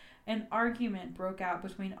 An argument broke out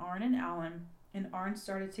between Arn and Alan, and Arn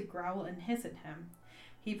started to growl and hiss at him.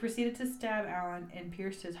 He proceeded to stab Alan and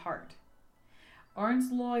pierced his heart.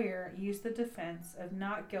 Arn's lawyer used the defense of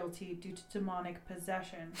not guilty due to demonic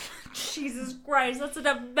possession. Jesus Christ, that's a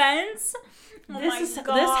defense? Oh This my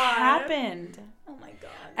God. This happened. Oh my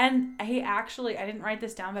God. And he actually, I didn't write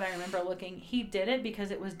this down, but I remember looking. He did it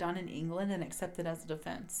because it was done in England and accepted as a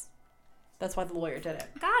defense. That's why the lawyer did it.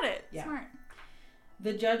 Got it. Yeah. Smart.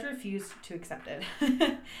 The judge refused to accept it.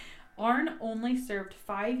 Arn only served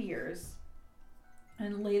 5 years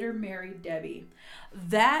and later married Debbie.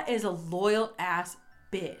 That is a loyal ass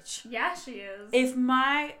bitch. Yeah, she is. If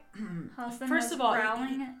my husband first of all,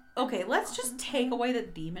 growling okay, let's just take away the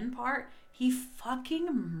demon part. He fucking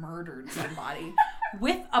murdered somebody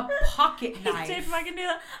with a pocket knife. He did fucking do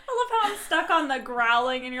that. I love how I'm stuck on the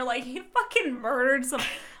growling, and you're like, he fucking murdered some.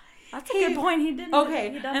 That's a good point. He didn't.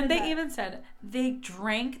 Okay, he and they even said they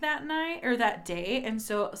drank that night or that day, and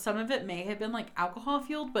so some of it may have been like alcohol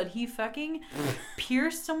fueled, but he fucking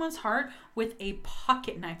pierced someone's heart with a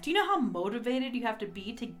pocket knife. Do you know how motivated you have to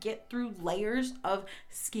be to get through layers of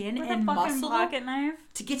skin with and a fucking muscle pocket knife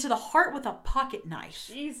to get to the heart with a pocket knife?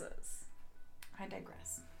 Jesus. I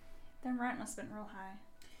digress. Their rent must have been real high.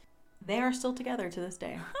 They are still together to this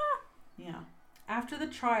day. Yeah. After the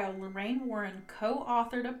trial, Lorraine Warren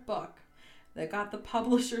co-authored a book that got the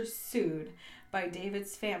publisher sued by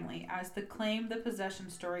David's family as the claim the possession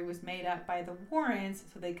story was made up by the Warrens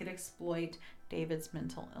so they could exploit David's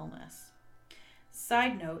mental illness.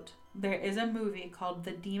 Side note, there is a movie called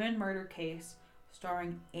The Demon Murder Case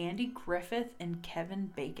starring Andy Griffith and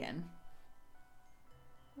Kevin Bacon.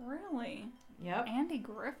 Really? Yep. Andy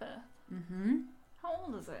Griffith? Mm-hmm. How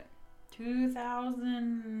old is it?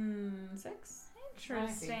 2006?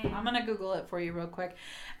 Interesting. I'm gonna Google it for you real quick.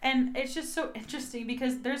 And it's just so interesting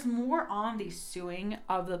because there's more on the suing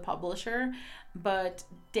of the publisher, but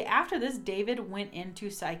after this, David went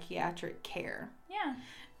into psychiatric care. Yeah.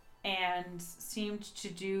 And seemed to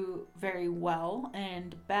do very well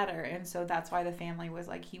and better. And so that's why the family was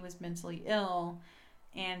like, he was mentally ill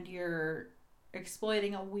and you're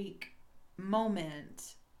exploiting a weak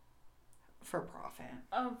moment for profit.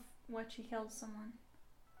 Of what, she killed someone?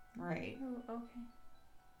 Right. Oh, okay.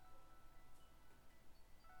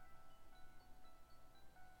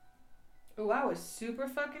 Oh, I was super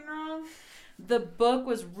fucking wrong. The book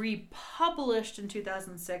was republished in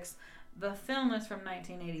 2006. The film is from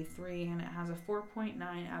 1983, and it has a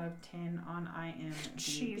 4.9 out of 10 on IMDb.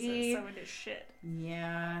 Jesus, so it is shit.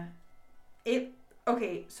 Yeah.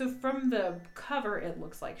 Okay, so from the cover, it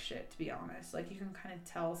looks like shit, to be honest. Like, you can kind of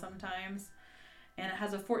tell sometimes. And it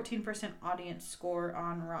has a 14% audience score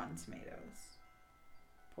on Rotten Tomatoes.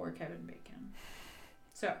 Poor Kevin Bacon.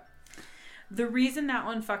 So, the reason that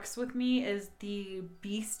one fucks with me is the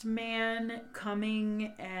Beast Man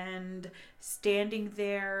coming and standing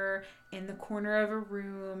there in the corner of a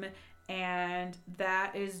room. And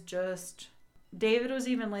that is just... David was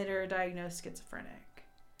even later diagnosed schizophrenic.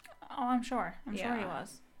 Oh, I'm sure. I'm sure he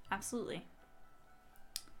was. Absolutely.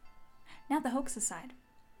 Now the hoaxes side.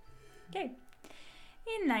 Okay.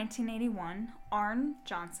 In 1981, Arn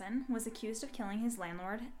Johnson was accused of killing his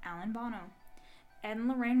landlord, Alan Bono. Ed and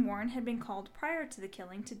Lorraine Warren had been called prior to the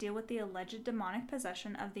killing to deal with the alleged demonic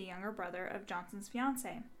possession of the younger brother of Johnson's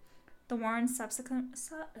fiancée. The Warrens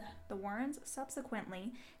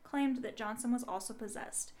subsequently claimed that Johnson was also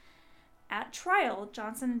possessed. At trial,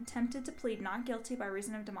 Johnson attempted to plead not guilty by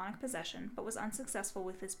reason of demonic possession, but was unsuccessful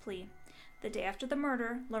with his plea. The day after the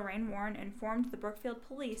murder, Lorraine Warren informed the Brookfield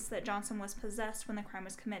police that Johnson was possessed when the crime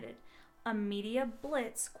was committed. A media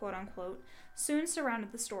blitz, quote-unquote, soon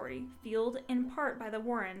surrounded the story, fueled in part by the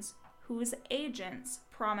Warrens, whose agents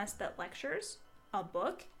promised that lectures, a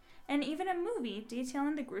book, and even a movie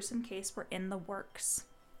detailing the gruesome case were in the works.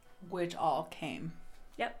 Which all came.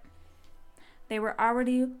 Yep. They were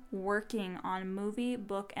already working on movie,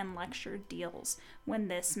 book, and lecture deals when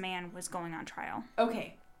this man was going on trial.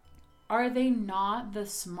 Okay. Are they not the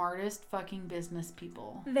smartest fucking business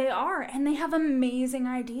people? They are, and they have amazing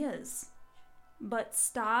ideas. But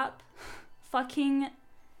stop fucking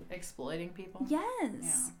exploiting people. Yes.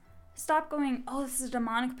 Yeah. Stop going, oh, this is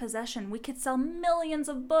demonic possession. We could sell millions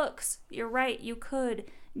of books. You're right, you could.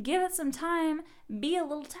 Give it some time. Be a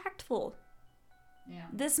little tactful. Yeah.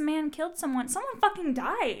 This man killed someone. Someone fucking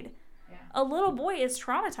died. Yeah. A little boy is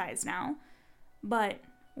traumatized now. But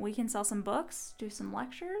we can sell some books, do some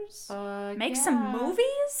lectures, make some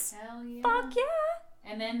movies. Hell yeah. Fuck yeah.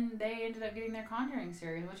 And then they ended up getting their Conjuring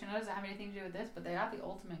series, which I know doesn't have anything to do with this, but they got the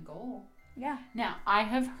ultimate goal. Yeah. Now, I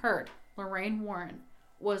have heard Lorraine Warren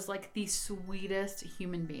was like the sweetest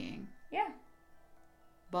human being. Yeah.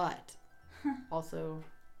 But also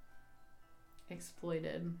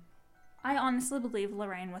exploited. I honestly believe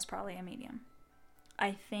Lorraine was probably a medium.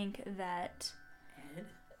 I think that... Ed?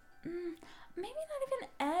 Maybe not even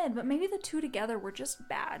Ed, but maybe the two together were just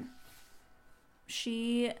bad.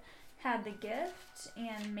 She had the gift,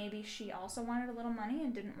 and maybe she also wanted a little money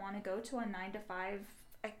and didn't want to go to a 9-to-5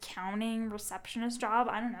 accounting receptionist job.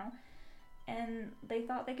 I don't know. And they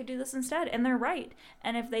thought they could do this instead, and they're right.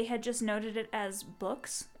 And if they had just noted it as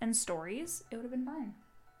books and stories, it would have been fine.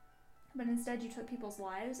 But instead, you took people's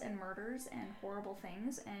lives and murders and horrible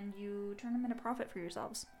things, and you turned them into profit for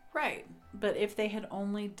yourselves. Right. But if they had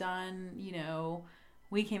only done,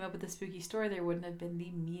 we came up with a spooky story, there wouldn't have been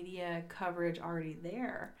the media coverage already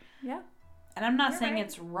there. Yeah. And I'm not You're saying right.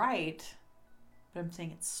 it's right, but I'm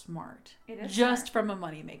saying it's smart. It is just smart. from a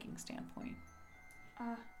money-making standpoint.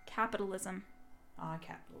 Capitalism.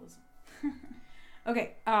 Capitalism.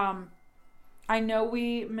 Okay, I know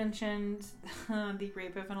we mentioned the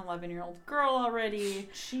rape of an 11-year-old girl already.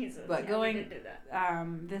 Jesus. But yeah, we did do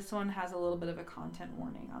that. This one has a little bit of a content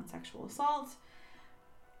warning on sexual assault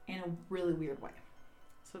in a really weird way.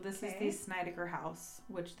 So this is the Snyder house,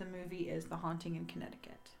 which the movie is The Haunting in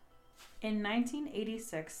Connecticut. In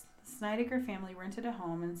 1986, the Snyder family rented a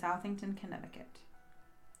home in Southington, Connecticut.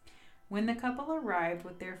 When the couple arrived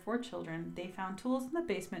with their 4 children, they found tools in the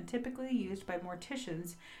basement typically used by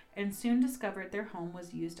morticians and soon discovered their home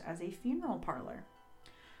was used as a funeral parlor.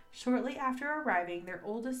 Shortly after arriving, their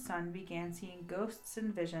oldest son began seeing ghosts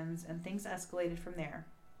and visions, and things escalated from there.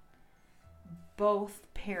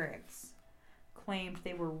 Both parents claimed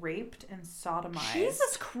they were raped and sodomized.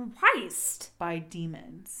 Jesus Christ! By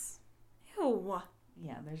demons. Ew.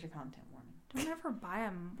 Yeah, there's your content warning. Don't ever buy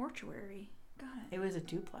a mortuary. God. It was a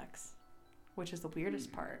duplex, which is the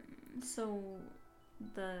weirdest part. So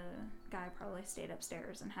the guy probably stayed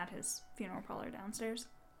upstairs and had his funeral parlor downstairs.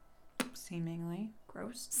 Seemingly.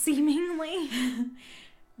 Gross. Seemingly.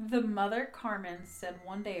 The mother, Carmen, said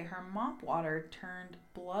one day her mop water turned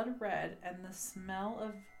blood red and it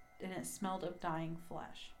smelled of dying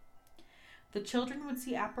flesh. The children would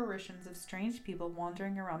see apparitions of strange people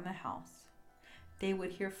wandering around the house. They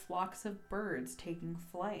would hear flocks of birds taking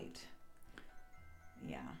flight.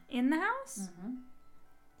 Yeah. In the house? Mm-hmm.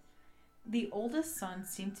 The oldest son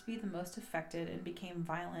seemed to be the most affected and became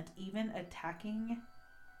violent, even attacking...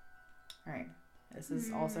 Alright, this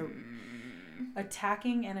is also...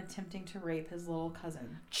 attacking and attempting to rape his little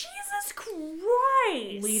cousin. Jesus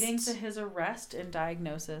Christ! Leading to his arrest and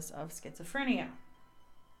diagnosis of schizophrenia.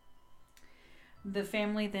 The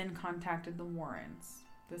family then contacted the Warrens.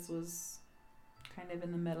 This was kind of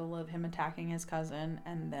in the middle of him attacking his cousin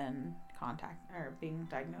and then being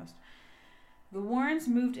diagnosed. The Warrens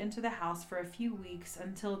moved into the house for a few weeks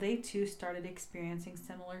until they too started experiencing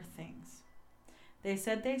similar things. They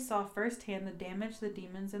said they saw firsthand the damage the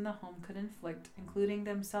demons in the home could inflict, including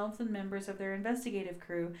themselves and members of their investigative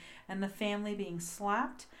crew, and the family being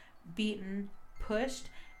slapped, beaten,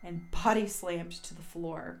 pushed, and body slammed to the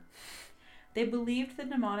floor. They believed the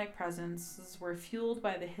demonic presences were fueled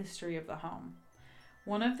by the history of the home.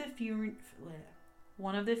 One of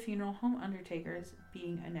the funeral home undertakers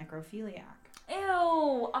being a necrophiliac.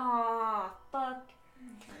 Ew! Fuck.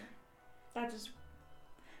 That just...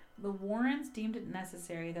 The Warrens deemed it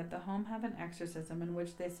necessary that the home have an exorcism in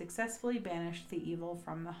which they successfully banished the evil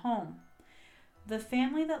from the home. The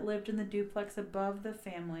family that lived in the duplex above the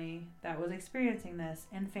family that was experiencing this,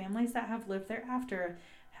 and families that have lived thereafter,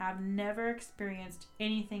 have never experienced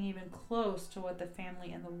anything even close to what the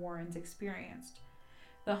family and the Warrens experienced.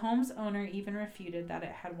 The home's owner even refuted that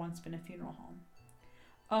it had once been a funeral home.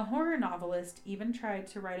 A horror novelist even tried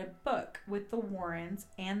to write a book with the Warrens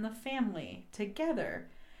and the family together,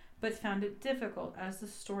 but found it difficult as the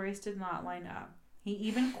stories did not line up. He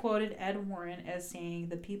even quoted Ed Warren as saying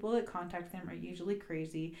the people that contact them are usually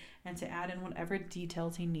crazy, and to add in whatever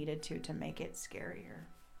details he needed to make it scarier.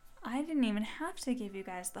 I didn't even have to give you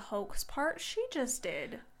guys the hoax part. She just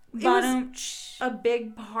did. It was a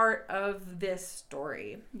big part of this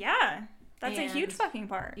story. Yeah. That's a huge fucking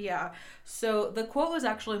part. Yeah. So the quote was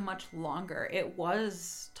actually much longer. It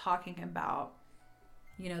was talking about,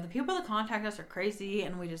 the people that contact us are crazy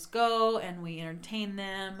and we just go and we entertain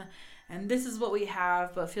them and this is what we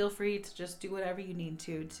have, but feel free to just do whatever you need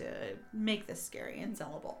to make this scary and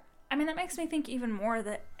sellable. I mean, that makes me think even more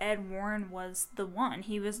that Ed Warren was the one.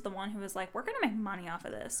 He was the one who was like, we're going to make money off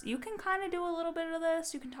of this. You can kind of do a little bit of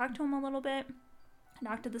this. You can talk to him a little bit,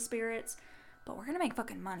 talk to the spirits, but we're going to make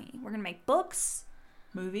fucking money. We're going to make books.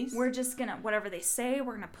 Movies. We're just going to, whatever they say,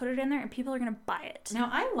 we're going to put it in there and people are going to buy it. Now,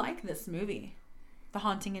 I like this movie, The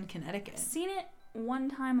Haunting in Connecticut. I've seen it one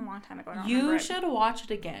time, a long time ago. You should watch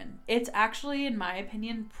it again. It's actually, in my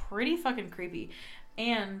opinion, pretty fucking creepy.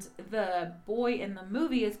 And the boy in the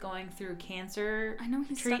movie is going through cancer. I know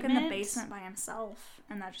he's treatment. Stuck in the basement by himself,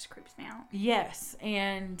 and that just creeps me out. Yes,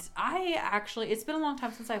 and it's been a long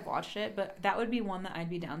time since I've watched it, but that would be one that I'd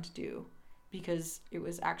be down to do because it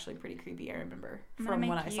was actually pretty creepy. I remember from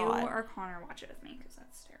when I saw it. You or Connor watch it with me because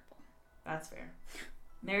that's terrible. That's fair.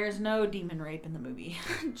 There's no demon rape in the movie.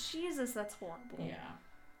 Jesus, that's horrible. Yeah,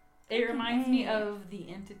 it reminds me of The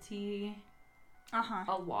Entity.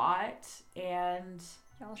 A lot, and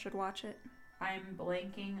y'all should watch it. I'm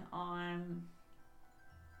blanking on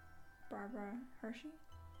Barbara Hershey.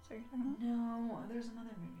 Is that what you're talking about? No, there's another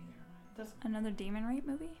movie there. Another demon rape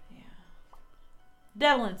movie? Yeah.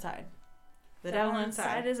 Devil Inside. The Devil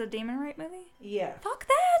Inside is a demon rape movie? Yeah. Fuck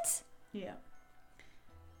that! Yeah.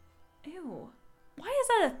 Ew. Why is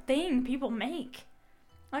that a thing people make?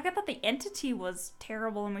 Like, I thought The Entity was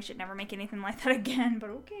terrible and we should never make anything like that again, but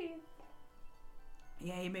okay.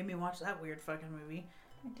 Yeah, you made me watch that weird fucking movie.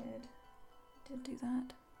 I did do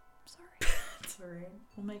that. Sorry. It's alright.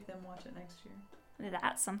 We'll make them watch it next year.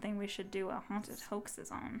 That's something we should do a haunted hoaxes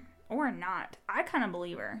on. Or not. I kind of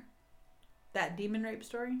believe her. That demon rape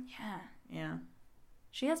story? Yeah. Yeah.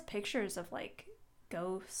 She has pictures of, like,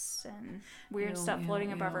 ghosts and weird stuff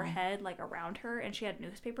floating above her head, like, around her. And she had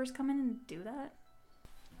newspapers come in and do that.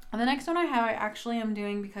 And the next one I actually am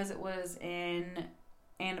doing because it was in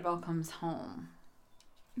Annabelle Comes Home.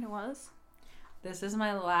 It was? This is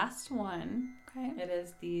my last one. Okay. It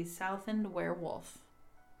is the Southend Werewolf.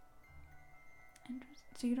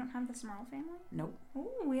 Interesting. So you don't have the Smurl family? Nope. Ooh,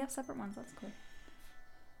 we have separate ones. That's cool.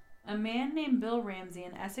 A man named Bill Ramsey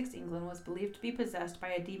in Essex, England, was believed to be possessed by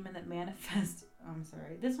a demon that manifests... I'm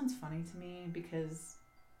sorry. This one's funny to me because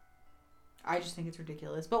I just think it's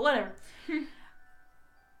ridiculous. But whatever.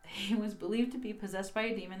 He was believed to be possessed by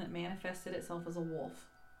a demon that manifested itself as a wolf.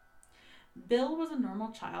 Bill was a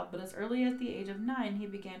normal child, but as early as the age of 9, he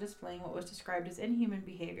began displaying what was described as inhuman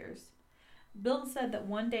behaviors. Bill said that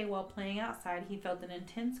one day while playing outside, he felt an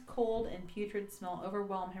intense cold and putrid smell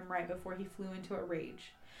overwhelm him right before he flew into a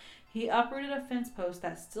rage. He uprooted a fence post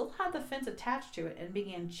that still had the fence attached to it and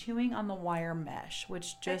began chewing on the wire mesh,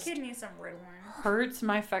 which just that kid needs some Ritalin. Hurts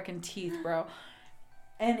my fucking teeth, bro.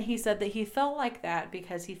 And he said that he felt like that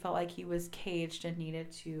because he felt like he was caged and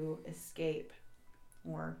needed to escape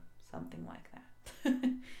or something like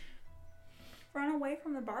that. Run away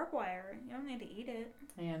from the barbed wire. You don't need to eat it.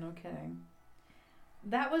 Yeah, no kidding.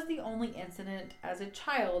 That was the only incident as a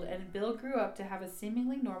child, and Bill grew up to have a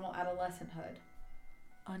seemingly normal adolescenthood.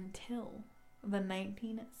 Until the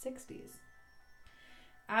 1960s.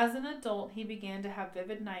 As an adult, he began to have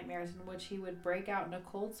vivid nightmares in which he would break out in a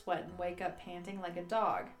cold sweat and wake up panting like a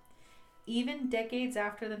dog. Even decades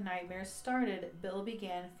after the nightmares started, Bill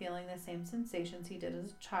began feeling the same sensations he did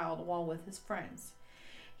as a child while with his friends.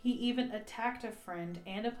 He even attacked a friend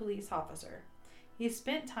and a police officer. He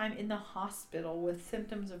spent time in the hospital with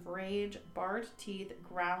symptoms of rage, barred teeth,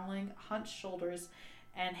 growling, hunched shoulders,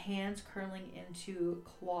 and hands curling into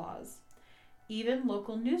claws. Even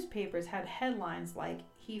local newspapers had headlines like,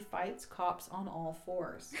 "He fights cops on all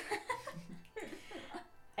fours."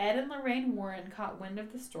 Ed and Lorraine Warren caught wind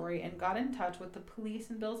of the story and got in touch with the police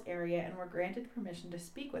in Bill's area and were granted permission to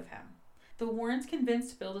speak with him. The Warrens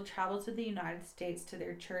convinced Bill to travel to the United States to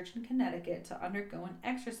their church in Connecticut to undergo an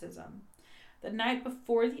exorcism. The night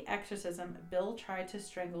before the exorcism, Bill tried to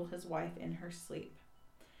strangle his wife in her sleep.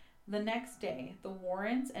 The next day, the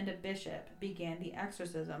Warrens and a bishop began the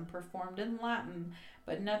exorcism, performed in Latin,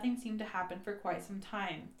 but nothing seemed to happen for quite some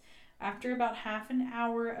time. After about half an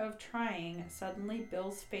hour of trying, suddenly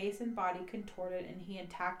Bill's face and body contorted and he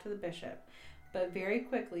attacked the bishop, but very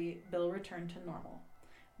quickly, Bill returned to normal.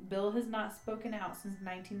 Bill has not spoken out since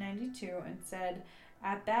 1992 and said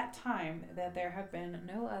at that time that there have been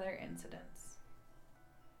no other incidents.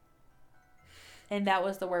 And that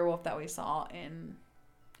was the werewolf that we saw in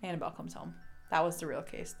Annabelle Comes Home. That was the real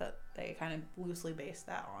case that they kind of loosely based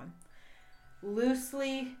that on.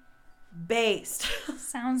 Loosely based.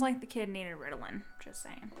 Sounds like the kid needed Ritalin. Just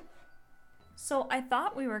saying. So I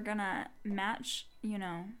thought we were gonna match,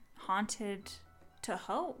 haunted to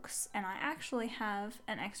hoax, and I actually have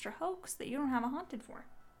an extra hoax that you don't have a haunted for.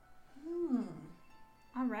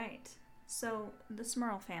 All right. So the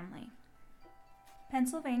Smurl family.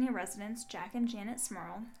 Pennsylvania residents Jack and Janet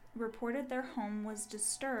Smurl reported their home was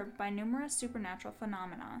disturbed by numerous supernatural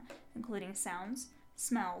phenomena, including sounds,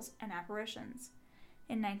 smells, and apparitions.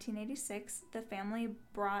 In 1986, the family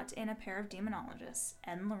brought in a pair of demonologists,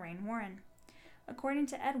 Ed and Lorraine Warren. According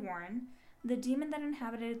to Ed Warren, the demon that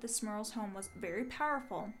inhabited the Smurls' home was very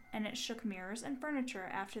powerful, and it shook mirrors and furniture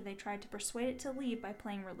after they tried to persuade it to leave by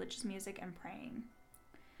playing religious music and praying.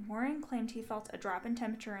 Warren claimed he felt a drop in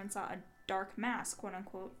temperature and saw a dark mass,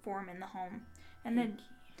 quote-unquote, form in the home, and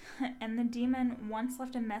the demon once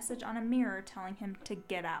left a message on a mirror telling him to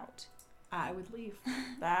get out. I would leave.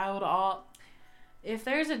 That would all... If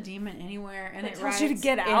there's a demon anywhere and it tells you to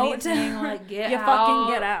get out, anything like get you out,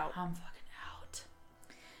 fucking get out. I'm fucking out.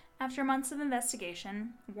 After months of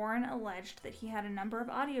investigation, Warren alleged that he had a number of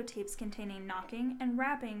audio tapes containing knocking and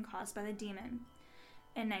rapping caused by the demon.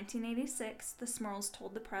 In 1986, the Smurls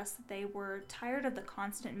told the press that they were tired of the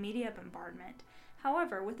constant media bombardment.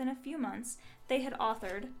 However, within a few months, they had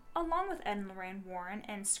authored, along with Ed and Lorraine Warren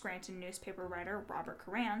and Scranton newspaper writer Robert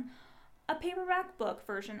Curran, a paperback book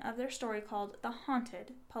version of their story called The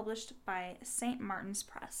Haunted, published by St. Martin's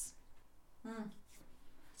Press.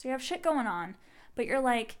 So you have shit going on, but you're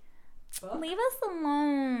like, leave us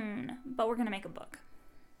alone, but we're going to make a book.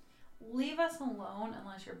 Leave us alone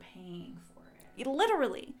unless you're paying for it.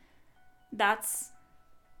 Literally. That's,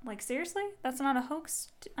 seriously? That's not a hoax?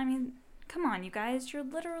 I mean, come on, you guys. You're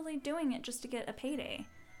literally doing it just to get a payday.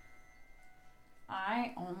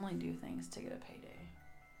 I only do things to get a payday.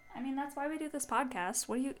 I mean, that's why we do this podcast.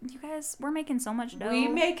 What do you guys, we're making so much dough. We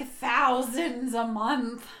make thousands a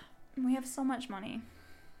month. We have so much money.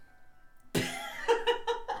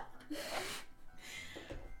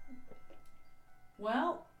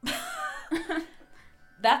 Well,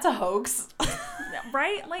 that's a hoax.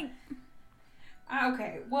 Right?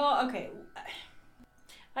 Okay.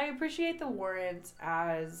 I appreciate the Warrens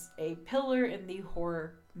as a pillar in the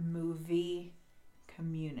horror movie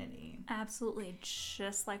community. Absolutely.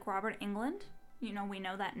 Just like Robert Englund. We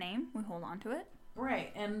know that name. We hold on to it.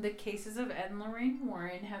 Right. And the cases of Ed and Lorraine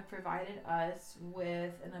Warren have provided us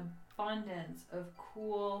with an abundance of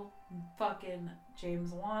cool fucking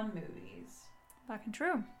James Wan movies. Fucking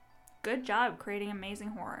true. Good job creating amazing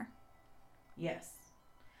horror. Yes.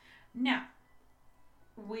 Now,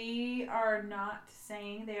 we are not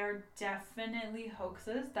saying they are definitely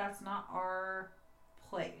hoaxes. That's not our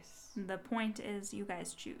place. The point is you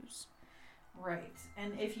guys choose. Right.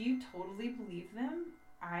 And if you totally believe them,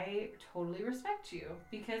 I totally respect you.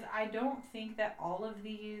 Because I don't think that all of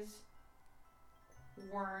these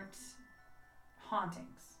weren't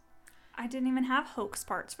hauntings. I didn't even have hoax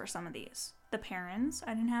parts for some of these. The Perrins,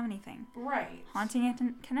 I didn't have anything. Right. Haunting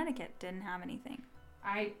in Connecticut, didn't have anything.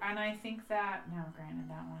 I think that, now granted,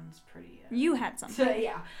 that one's pretty... You had something. So,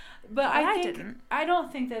 yeah. But I didn't. I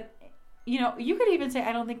don't think that, you could even say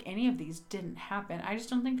I don't think any of these didn't happen. I just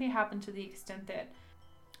don't think they happened to the extent that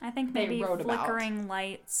I think maybe flickering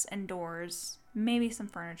lights and doors, maybe some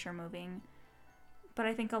furniture moving. But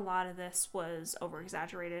I think a lot of this was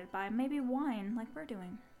over-exaggerated by maybe wine, like we're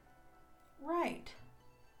doing. Right.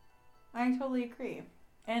 I totally agree.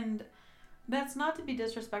 And that's not to be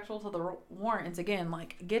disrespectful to the Warrens. Again,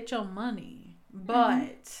 get your money.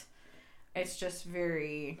 But it's just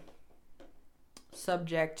very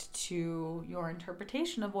subject to your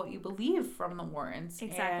interpretation of what you believe from the Warrens.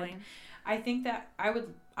 Exactly. And I think that I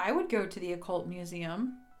would go to the occult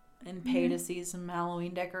museum and pay to see some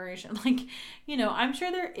Halloween decoration. I'm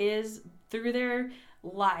sure there is, through their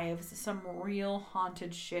lives, some real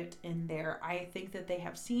haunted shit in there. I think that they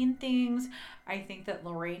have seen things. I think that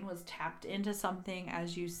Lorraine was tapped into something,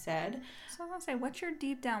 as you said. So I want to say, what's your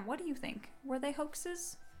deep down? What do you think? Were they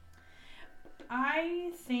hoaxes?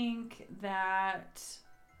 I think that,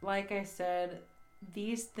 like I said,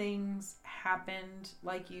 these things happened,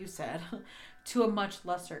 like you said, to a much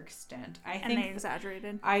lesser extent. And they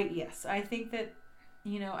exaggerated. Yes. I think that,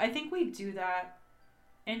 I think we do that.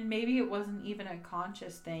 And maybe it wasn't even a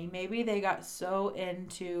conscious thing. Maybe they got so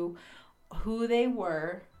into who they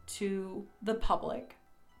were to the public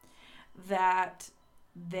that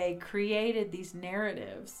they created these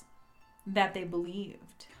narratives that they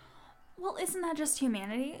believed. Well, isn't that just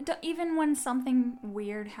humanity? Even when something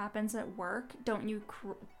weird happens at work, don't you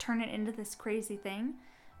turn it into this crazy thing?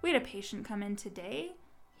 We had a patient come in today.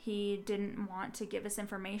 he didn't want to give us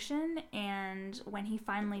information, and when he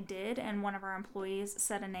finally did, and one of our employees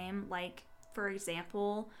said a name like, for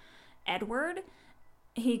example, Edward,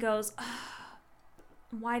 he goes,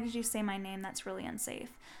 why did you say my name? That's really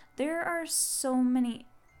unsafe. There are so many,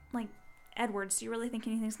 like, Edwards, do you really think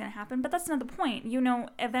anything's going to happen? But that's not the point. You know,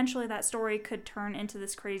 eventually that story could turn into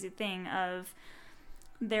this crazy thing of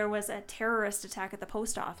there was a terrorist attack at the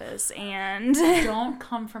post office, and... Don't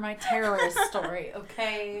come for my terrorist story,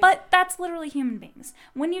 okay? But that's literally human beings.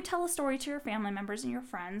 When you tell a story to your family members and your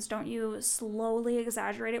friends, don't you slowly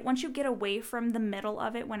exaggerate it? Once you get away from the middle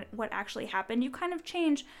of it, what actually happened, you kind of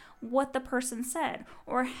change what the person said,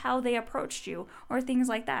 or how they approached you, or things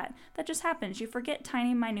like that. That just happens. You forget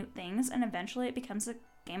tiny, minute things, and eventually it becomes a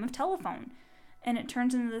game of telephone. And it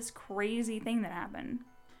turns into this crazy thing that happened.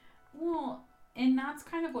 Well... And that's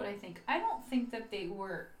kind of what I think. I don't think that they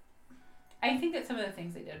were... I think that some of the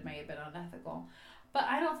things they did may have been unethical. But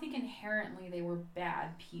I don't think inherently they were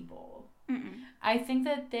bad people. Mm-mm. I think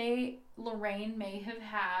that Lorraine may have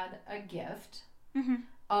had a gift mm-hmm.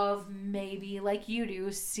 of maybe, like you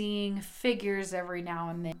do, seeing figures every now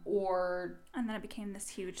and then. And then it became this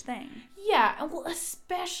huge thing. Yeah. Well,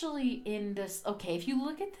 especially in this... Okay, if you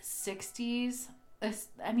look at the 60s...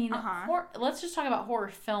 I mean, let's just talk about horror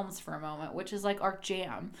films for a moment, which is like our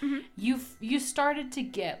jam. Mm-hmm. You started to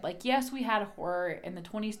get, like, yes, we had horror in the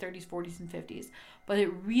 20s, 30s, 40s, and 50s, but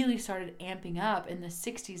it really started amping up in the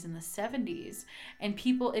 60s and the 70s, and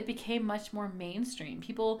it became much more mainstream.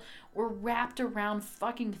 People were wrapped around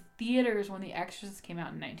fucking theaters when The Exorcist came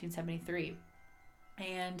out in 1973,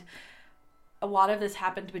 and a lot of this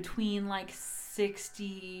happened between, like,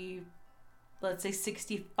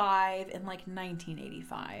 65 and like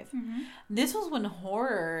 1985. Mm-hmm. This was when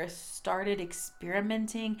horror started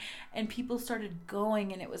experimenting and people started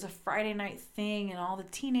going, and it was a Friday night thing, and all the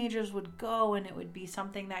teenagers would go, and it would be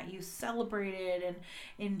something that you celebrated and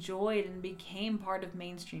enjoyed and became part of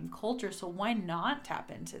mainstream culture. So why not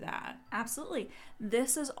tap into that? Absolutely.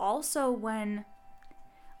 This is also when,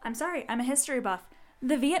 I'm sorry, I'm a history buff.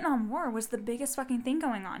 The Vietnam War was the biggest fucking thing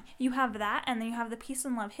going on. You have that, and then you have the peace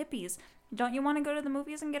and love hippies. Don't you want to go to the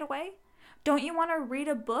movies and get away? Don't you want to read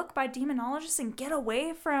a book by demonologists and get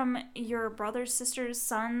away from your brothers, sisters,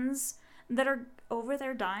 sons that are over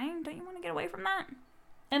there dying? Don't you want to get away from that?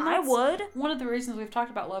 And I would. One of the reasons we've talked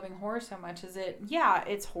about loving horror so much is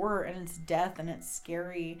it's horror and it's death and it's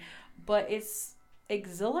scary, but it's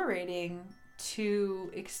exhilarating to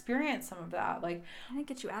experience some of that. Like, and it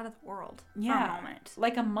gets you out of the world for a moment.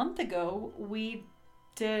 Like a month ago, we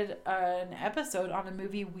did an episode on a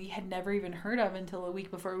movie we had never even heard of until a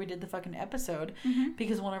week before we did the fucking episode,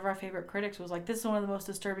 because one of our favorite critics was like, this is one of the most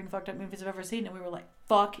disturbing fucked up movies I've ever seen, and we were like,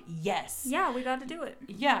 fuck yes. Yeah, we got to do it.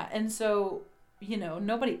 Yeah, and so, you know,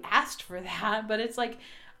 nobody asked for that, but it's like,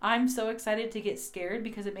 I'm so excited to get scared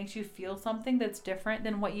because it makes you feel something that's different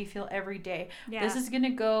than what you feel every day. Yeah. This is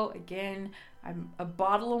gonna go, again, I'm a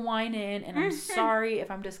bottle of wine in, and I'm sorry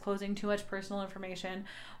if I'm disclosing too much personal information,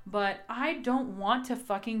 but I don't want to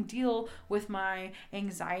fucking deal with my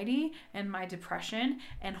anxiety and my depression,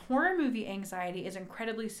 and horror movie anxiety is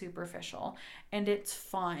incredibly superficial, and it's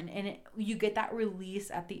fun, and you get that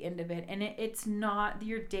release at the end of it, and it's not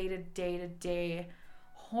your day-to-day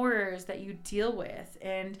horrors that you deal with,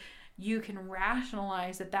 and you can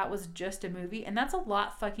rationalize that was just a movie, and that's a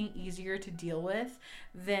lot fucking easier to deal with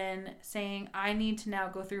than saying I need to now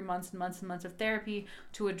go through months and months and months of therapy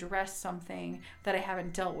to address something that I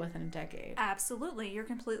haven't dealt with in a decade. Absolutely. You're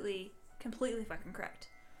completely fucking correct.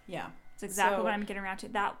 Yeah. It's exactly what I'm getting around to.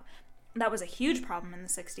 That was a huge problem in the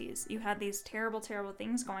 60s. You had these terrible, terrible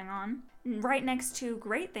things going on right next to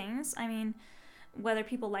great things. I mean, whether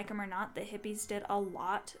people like them or not, the hippies did a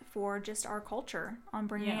lot for just our culture on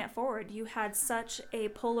bringing it forward. You had such a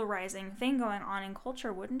polarizing thing going on in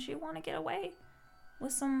culture. Wouldn't you want to get away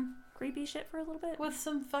with some creepy shit for a little bit? With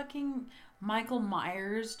some fucking Michael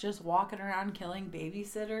Myers just walking around killing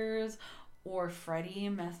babysitters, or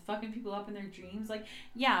Freddy fucking people up in their dreams. Like,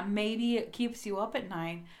 yeah, maybe it keeps you up at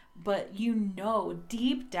night, but you know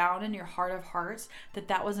deep down in your heart of hearts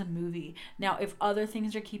that was a movie. Now, if other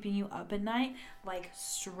things are keeping you up at night, like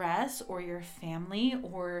stress or your family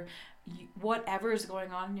or whatever is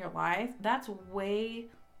going on in your life, that's way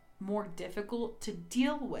more difficult to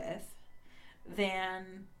deal with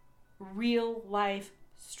than real life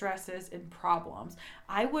stresses and problems.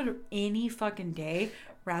 I would any fucking day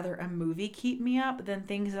rather a movie keep me up than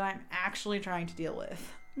things that I'm actually trying to deal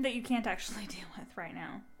with. That you can't actually deal with right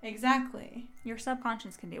now. Exactly. Your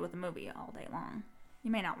subconscious can deal with a movie all day long.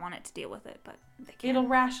 You may not want it to deal with it, but they can. It'll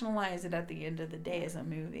rationalize it at the end of the day as a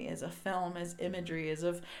movie, as a film, as imagery, as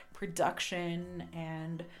of production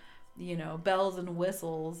and, bells and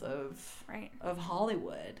whistles of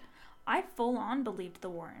Hollywood. I full on believed the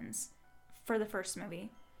Warrens for the first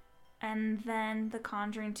movie. And then The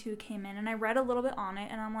Conjuring 2 came in, and I read a little bit on it,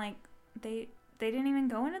 and I'm like, they didn't even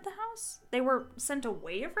go into the house? They were sent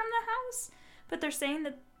away from the house? But they're saying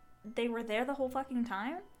that they were there the whole fucking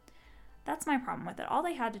time? That's my problem with it. All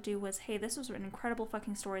they had to do was, hey, this was an incredible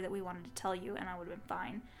fucking story that we wanted to tell you, and I would have been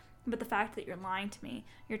fine. But the fact that you're lying to me,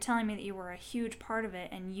 you're telling me that you were a huge part of it,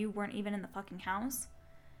 and you weren't even in the fucking house,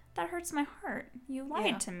 that hurts my heart. You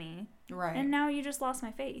lied to me. Right. And now you just lost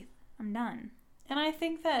my faith. I'm done. And I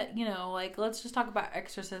think that, let's just talk about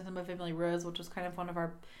Exorcism of Emily Rose, which was kind of one of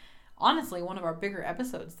our bigger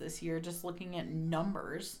episodes this year, just looking at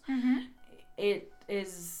numbers. Mm-hmm. It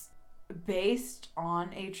is based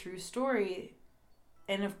on a true story,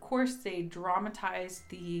 and of course they dramatize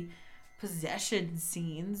the possession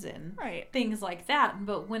scenes and things like that,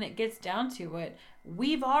 but when it gets down to it,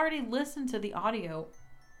 we've already listened to the audio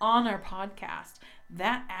on our podcast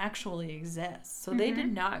that actually exists, so they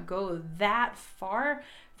did not go that far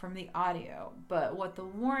from the audio. But what the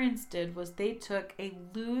Warrens did was they took a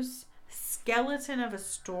loose skeleton of a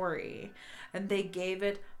story and they gave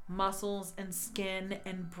it muscles and skin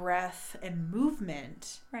and breath and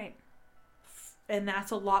movement. Right. And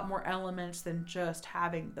that's a lot more elements than just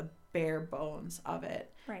having the bare bones of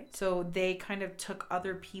it. Right. So they kind of took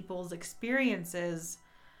other people's experiences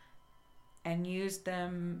and used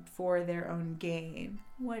them for their own gain.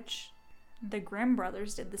 Which the Grimm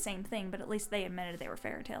brothers did the same thing, but at least they admitted they were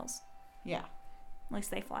fairy tales. Yeah. At least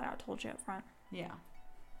they flat out told you up front. Yeah.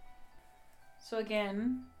 So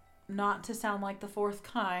again, not to sound like the fourth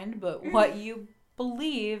kind, but what you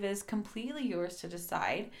believe is completely yours to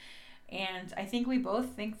decide. And I think we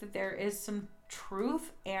both think that there is some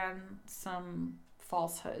truth and some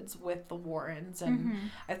falsehoods with the Warrens. And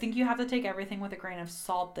I think you have to take everything with a grain of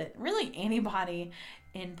salt that really anybody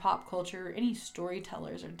in pop culture, any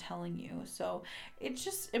storytellers are telling you. So it's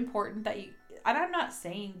just important that you, and I'm not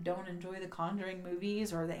saying don't enjoy the Conjuring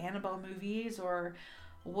movies or the Annabelle movies or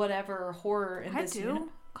whatever horror in this. I do.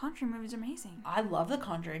 Conjuring movies are amazing. I love the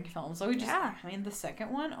Conjuring films. So the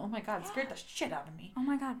second one, oh my god, it scared the shit out of me. Oh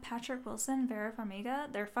my god, Patrick Wilson, Vera Farmiga,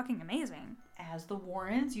 they're fucking amazing. As the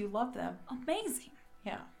Warrens, you love them. Amazing.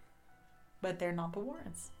 Yeah. But they're not the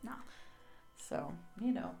Warrens. No. So,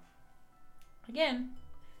 again,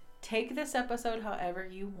 take this episode however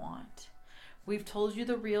you want. We've told you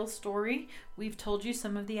the real story. We've told you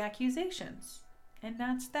some of the accusations. And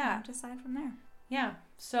that's that. Decide from there. Yeah.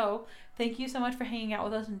 So, thank you so much for hanging out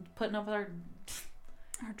with us and putting up with our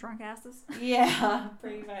drunk asses. Yeah,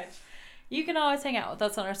 pretty much. You can always hang out with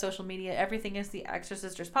us on our social media. Everything is the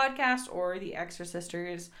Exorcisters podcast or the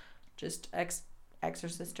Exorcisters, just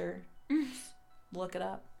Exorcister. Look it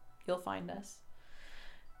up. You'll find us.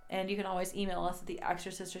 And you can always email us at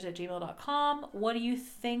theexorcisters@gmail.com. What do you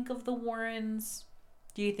think of the Warrens?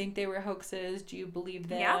 Do you think they were hoaxes? Do you believe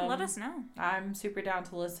them? Yeah, let us know. I'm super down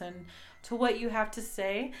to listen to what you have to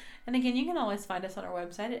say. And again, you can always find us on our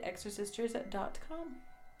website at exorcisters.com.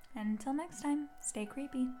 And until next time, stay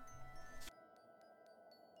creepy.